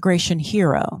immigration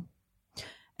hero.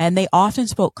 And they often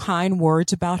spoke kind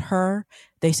words about her.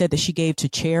 They said that she gave to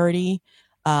charity.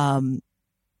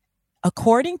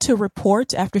 According to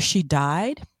reports after she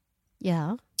died,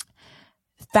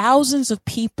 thousands of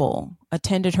people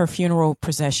attended her funeral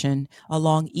procession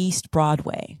along East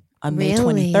Broadway on May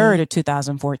 23rd of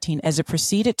 2014 as it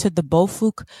proceeded to the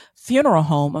Beaufouque Funeral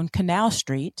Home on Canal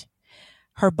Street.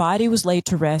 Her body was laid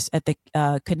to rest at the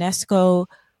Conesco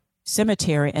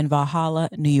Cemetery in Valhalla,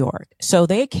 New York. So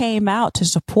they came out to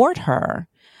support her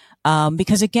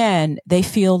because, again, they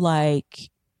feel like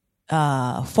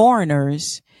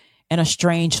foreigners in a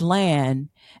strange land,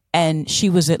 and she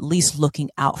was at least looking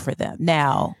out for them.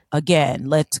 Now, again,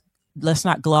 let's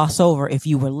not gloss over if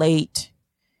you were late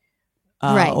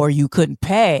or you couldn't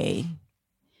pay.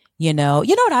 You know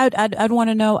what I'd want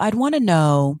to know? I'd want to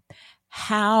know,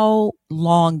 how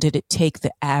long did it take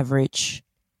the average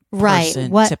person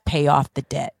to pay off the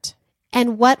debt?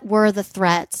 And what were the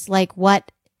threats? Like,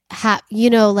 I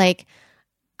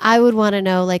would want to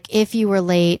know, like, if you were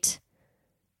late,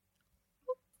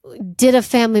 did a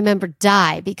family member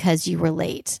die because you were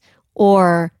late?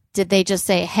 Or did they just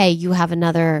say, hey, you have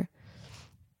another,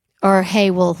 or hey,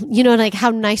 well, like,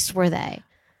 how nice were they?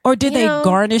 Or did they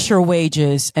garnish your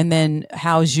wages and then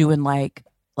house you in like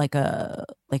a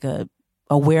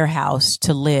warehouse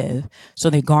to live? So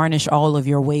they garnish all of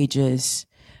your wages.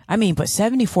 I mean, but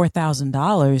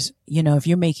 $74,000, if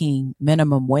you're making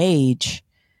minimum wage,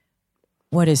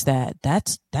 what is that?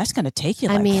 That's going to take you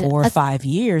 4 or 5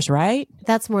 years, right?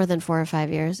 That's more than 4 or 5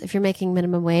 years. If you're making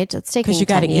minimum wage, that's taking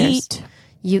 10 years. Because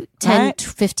you got to eat. 10 to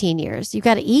 15 years. You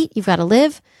got to eat. You've got to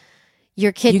live.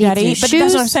 Your kid needs new shoes. But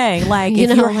that's what I'm saying. Like,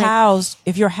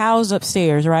 if you're housed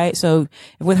upstairs, right? So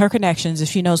with her connections, if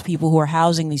she knows people who are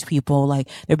housing these people, like,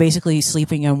 they're basically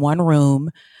sleeping in one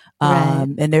room,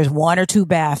 and there's 1 or 2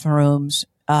 bathrooms.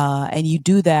 And you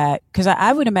do that, because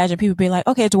I would imagine people be like,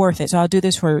 okay, it's worth it, so I'll do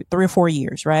this for 3 or 4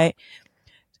 years, right?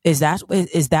 Is that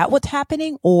what's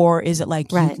happening? Or is it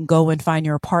like you can go and find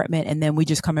your apartment and then we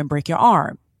just come and break your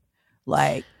arm?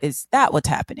 Like, is that what's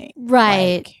happening?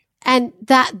 Right. And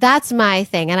that's my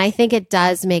thing. And I think it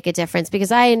does make a difference,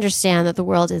 because I understand that the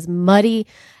world is muddy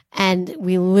and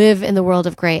we live in the world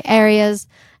of gray areas.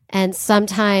 And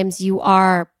sometimes you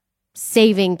are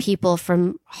saving people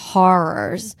from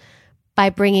horrors by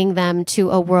bringing them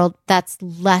to a world that's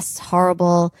less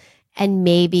horrible and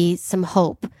maybe some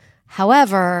hope.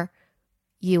 However,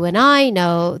 you and I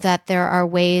know that there are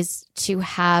ways to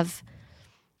have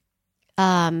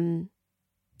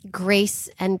grace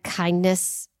and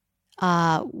kindness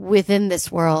within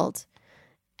this world.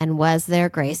 And was there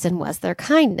grace and was there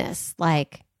kindness?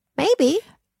 Like, maybe.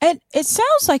 And it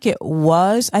sounds like it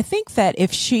was. I think that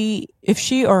if she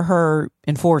or her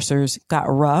enforcers got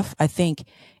rough, I think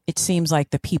it seems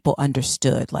like the people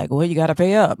understood, like, well, you got to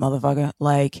pay up, motherfucker.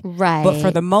 Like, right. But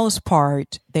for the most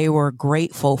part, they were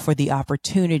grateful for the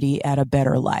opportunity at a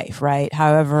better life, right?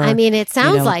 However, I mean, it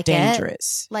sounds like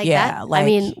dangerous. Like, yeah, that, like, I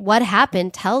mean, what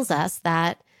happened tells us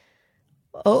that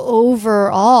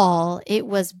overall,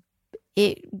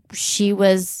 she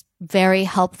was very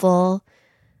helpful,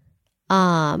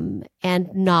 and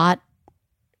not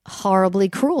horribly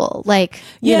cruel. Like,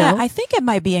 I think it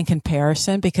might be in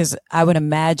comparison, because I would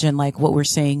imagine, like, what we're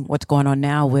seeing, what's going on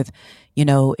now with,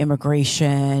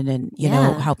 immigration and,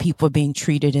 know, how people are being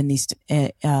treated in these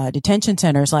detention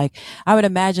centers. Like, I would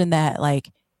imagine that,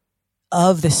 like,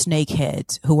 of the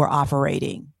snakeheads who were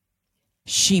operating,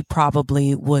 she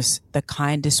probably was the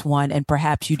kindest one. And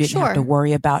perhaps you didn't have to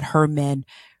worry about her men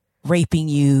raping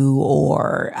you,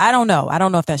 or I don't know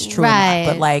if that's true or not,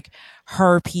 but like,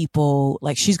 her people,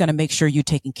 like, she's going to make sure you're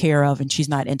taken care of, and she's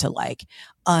not into like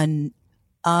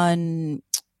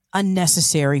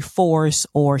unnecessary force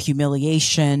or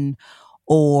humiliation,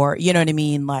 or, you know what I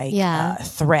mean? Like,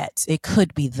 threats. It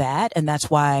could be that. And that's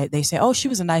why they say, oh, she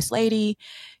was a nice lady,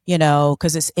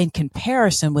 because it's in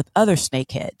comparison with other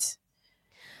snakeheads.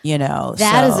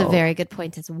 That is a very good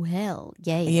point as well.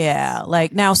 Yay. Yeah.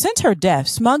 Like, now, since her death,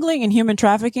 smuggling and human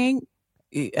trafficking,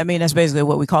 I mean, that's basically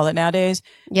what we call it nowadays.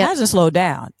 It hasn't slowed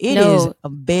down. It is a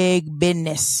big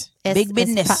business.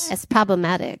 It's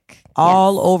problematic.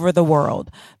 All over the world.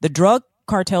 The drug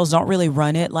cartels don't really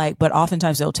run it, but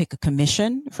oftentimes they'll take a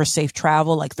commission for safe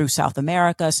travel, like through South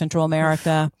America, Central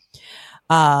America.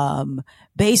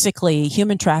 Basically,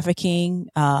 human trafficking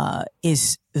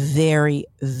is very,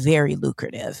 very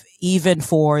lucrative, even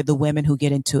for the women who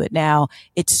get into it. Now,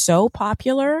 it's so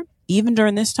popular, even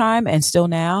during this time and still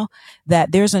now,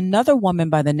 that there's another woman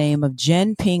by the name of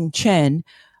Jen Ping Chen,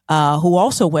 who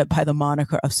also went by the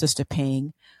moniker of Sister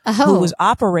Ping, who was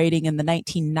operating in the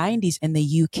 1990s in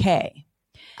the UK.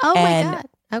 Oh my God.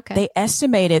 Okay. They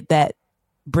estimated that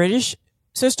British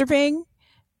Sister Ping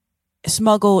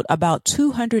smuggled about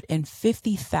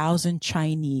 250,000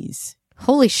 Chinese.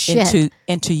 Holy shit.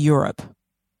 Into Europe.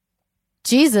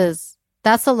 Jesus.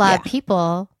 That's a lot of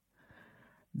people.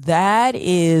 That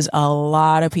is a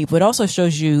lot of people. It also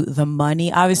shows you the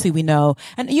money. Obviously, we know,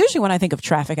 and usually when I think of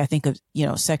traffic, I think of,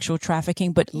 sexual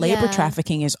trafficking, but labor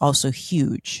trafficking is also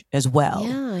huge as well.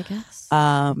 Yeah, I guess.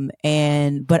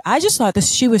 But I just thought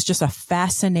she was just a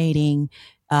fascinating,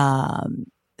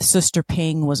 Sister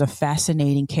Ping was a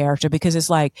fascinating character, because it's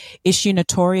like, is she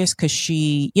notorious because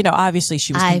she, obviously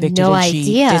she was convicted and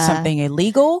she did something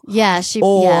illegal? Yeah.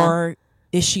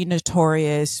 Is she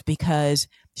notorious because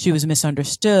she was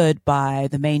misunderstood by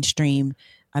the mainstream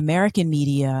American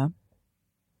media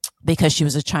because she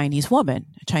was a Chinese woman,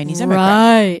 a Chinese immigrant?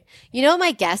 Right. You know what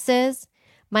my guess is?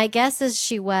 My guess is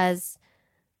she was,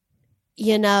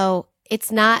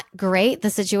 it's not great. The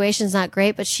situation's not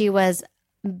great, but she was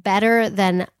better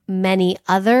than many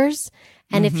others.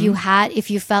 And if you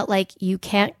felt like you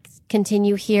can't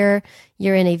continue here,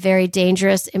 you're in a very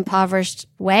dangerous, impoverished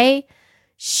way,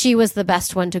 she was the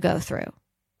best one to go through.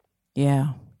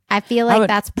 Yeah. I feel like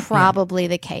that's probably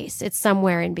the case. It's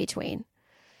somewhere in between.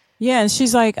 Yeah. And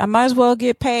she's like, I might as well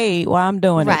get paid while I'm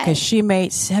doing it, because she made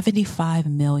 $75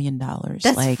 million.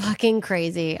 That's fucking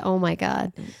crazy. Oh my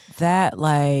God. That,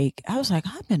 I was like,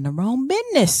 I'm in the wrong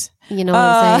business. You know what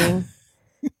I'm saying?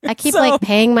 I keep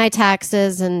paying my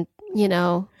taxes and, I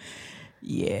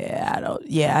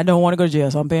don't want to go to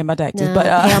jail, so I'm paying my taxes. No, but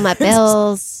pay all my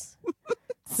bills.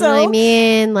 You know what I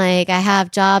mean? I have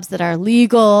jobs that are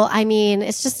legal. I mean,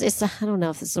 I don't know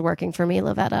if this is working for me,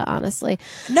 Lavetta, honestly.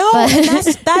 No, and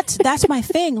that's my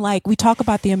thing. We talk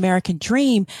about the American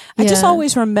dream. I just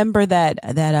always remember that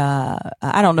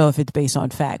I don't know if it's based on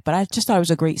fact, but I just thought it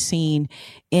was a great scene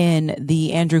in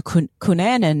the Andrew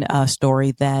Cunanan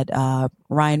story that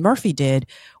Ryan Murphy did,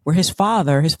 where his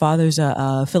father's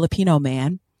a Filipino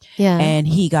man. Yeah. And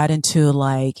he got into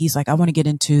he's like, I want to get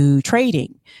into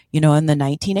trading, in the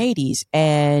 1980s.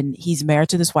 And he's married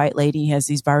to this white lady. He has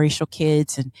these biracial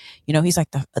kids. And, he's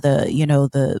like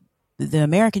the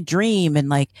American dream.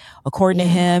 And according to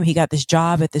him, he got this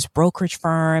job at this brokerage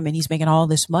firm and he's making all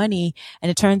this money.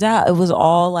 And it turns out it was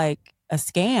all a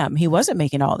scam. He wasn't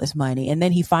making all this money. And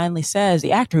then he finally says,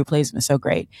 the actor who plays him is so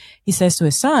great. He says to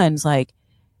his sons, the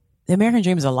American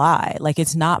dream is a lie.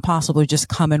 It's not possible to just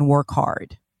come and work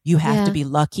hard. You have to be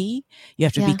lucky. You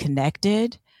have to be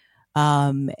connected.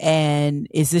 And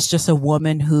is this just a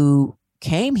woman who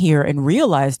came here and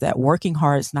realized that working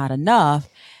hard is not enough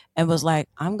and was like,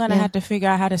 I'm going to have to figure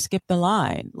out how to skip the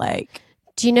line.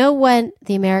 Do you know when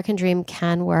the American dream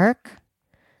can work?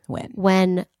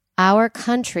 When our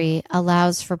country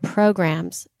allows for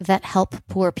programs that help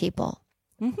poor people.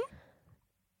 Mm-hmm.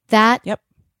 That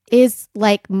is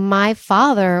my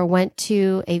father went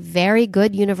to a very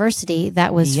good university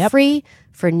that was free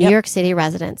for New York City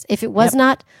residents. If it was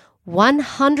not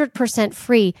 100%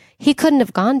 free, he couldn't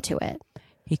have gone to it.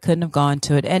 He couldn't have gone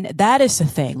to it. And that is the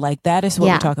thing. That is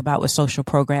what we talk about with social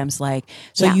programs.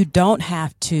 You don't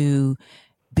have to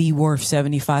be worth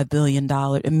 $75 billion,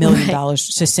 $1 million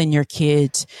to send your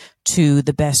kids to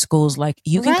the best schools.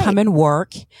 You can come and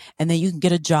work, and then you can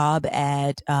get a job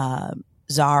at,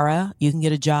 Zara, you can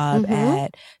get a job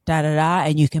at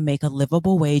and you can make a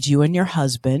livable wage, you and your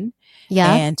husband.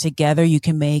 Yeah. And together you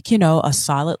can make, a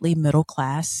solidly middle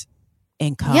class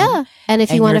income. Yeah. And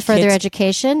if you want a further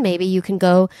education, maybe you can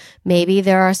go, maybe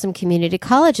there are some community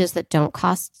colleges that don't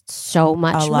cost so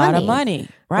much money. A lot of money.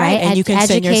 Right. And you can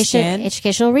send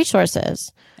educational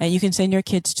resources. And you can send your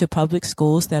kids to public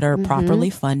schools that are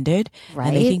properly funded,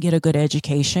 and they can get a good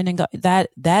education. And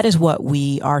that is what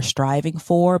we are striving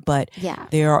for. But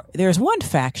there's one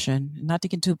faction, not to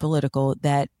get too political,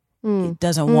 that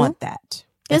doesn't want that.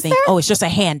 They think, it's just a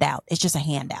handout. It's just a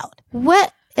handout.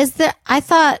 What is there? I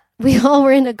thought we all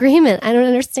were in agreement. I don't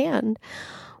understand.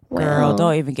 Girl,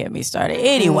 don't even get me started.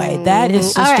 Anyway, that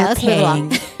is Sister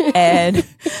Ping. And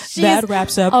that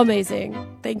wraps up.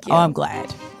 Amazing. Thank you. Oh, I'm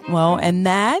glad. Well, and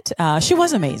that, she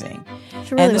was amazing.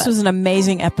 She really was an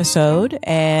amazing episode.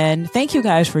 And thank you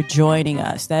guys for joining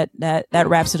us. That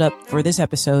wraps it up for this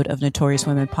episode of Notorious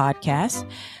Women Podcast.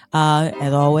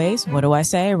 As always, what do I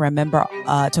say? Remember,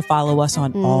 to follow us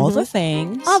on all the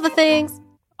things. All the things.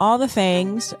 all the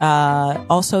things.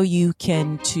 Also,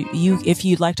 if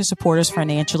you'd like to support us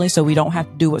financially, so we don't have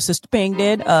to do what Sister Ping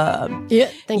did. Thank you.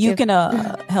 You can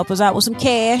help us out with some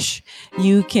cash.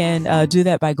 You can do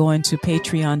that by going to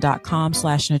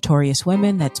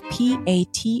patreon.com/notoriouswomen. That's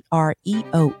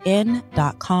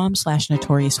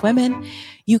patreon.com/notoriouswomen.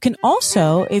 You can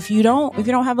also, if you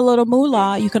don't have a little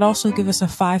moolah, you can also give us a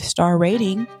 5-star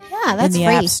rating. Yeah, that's in the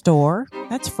free. App Store.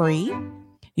 That's free.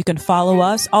 You can follow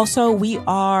us. Also, we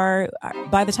are,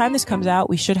 by the time this comes out,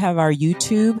 we should have our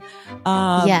YouTube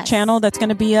channel that's going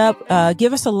to be up.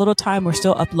 Give us a little time. We're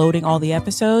still uploading all the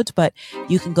episodes, but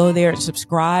you can go there and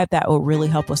subscribe. That will really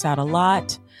help us out a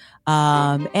lot.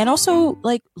 And also,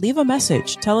 like, leave a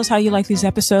message. Tell us how you like these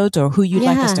episodes or who you'd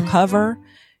like us to cover.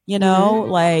 You know,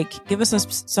 like, give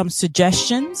us some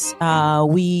suggestions.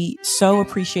 We so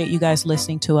appreciate you guys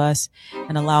listening to us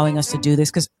and allowing us to do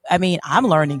this. Cause I mean, I'm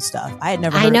learning stuff. I had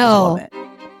never heard of this woman.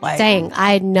 Like, dang,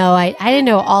 I didn't know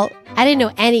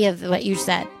any of what you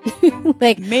said.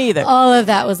 Like, me either. All of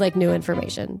that was like new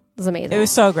information. It was amazing. It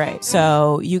was so great.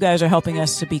 So you guys are helping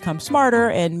us to become smarter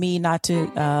and me not to,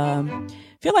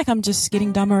 feel like I'm just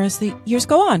getting dumber as the years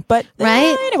go on. But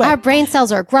anyway. Our brain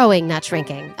cells are growing, not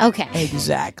shrinking. Okay.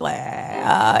 Exactly.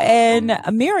 And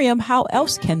Miriam, how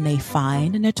else can they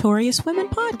find a Notorious Women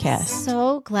podcast?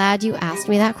 So glad you asked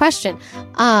me that question.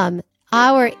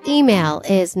 Our email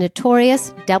is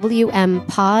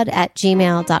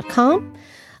notoriouswmpod@gmail.com.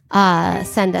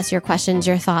 Send us your questions,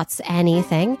 your thoughts,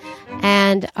 anything.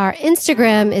 And our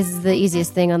Instagram is the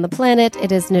easiest thing on the planet.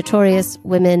 It is Notorious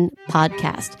Women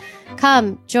Podcast.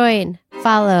 Come, join,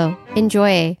 follow,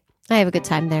 enjoy. I have a good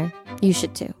time there. You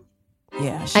should too.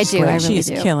 Yeah, I do. I really She's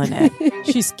do. killing it.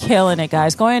 She's killing it,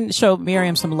 guys. Go ahead and show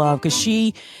Miriam some love because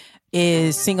she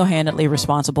is single-handedly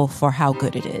responsible for how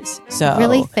good it is. So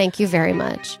really, thank you very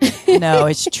much. No,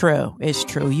 it's true. It's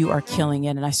true. You are killing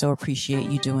it, and I so appreciate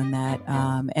you doing that.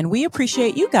 And we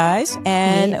appreciate you guys,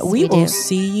 and Yes, we we will do.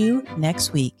 see you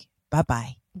next week.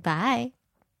 Bye-bye. Bye.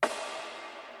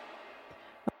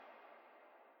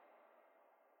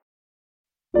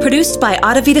 Produced by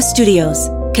Audavita Studios.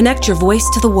 Connect your voice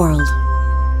to the world.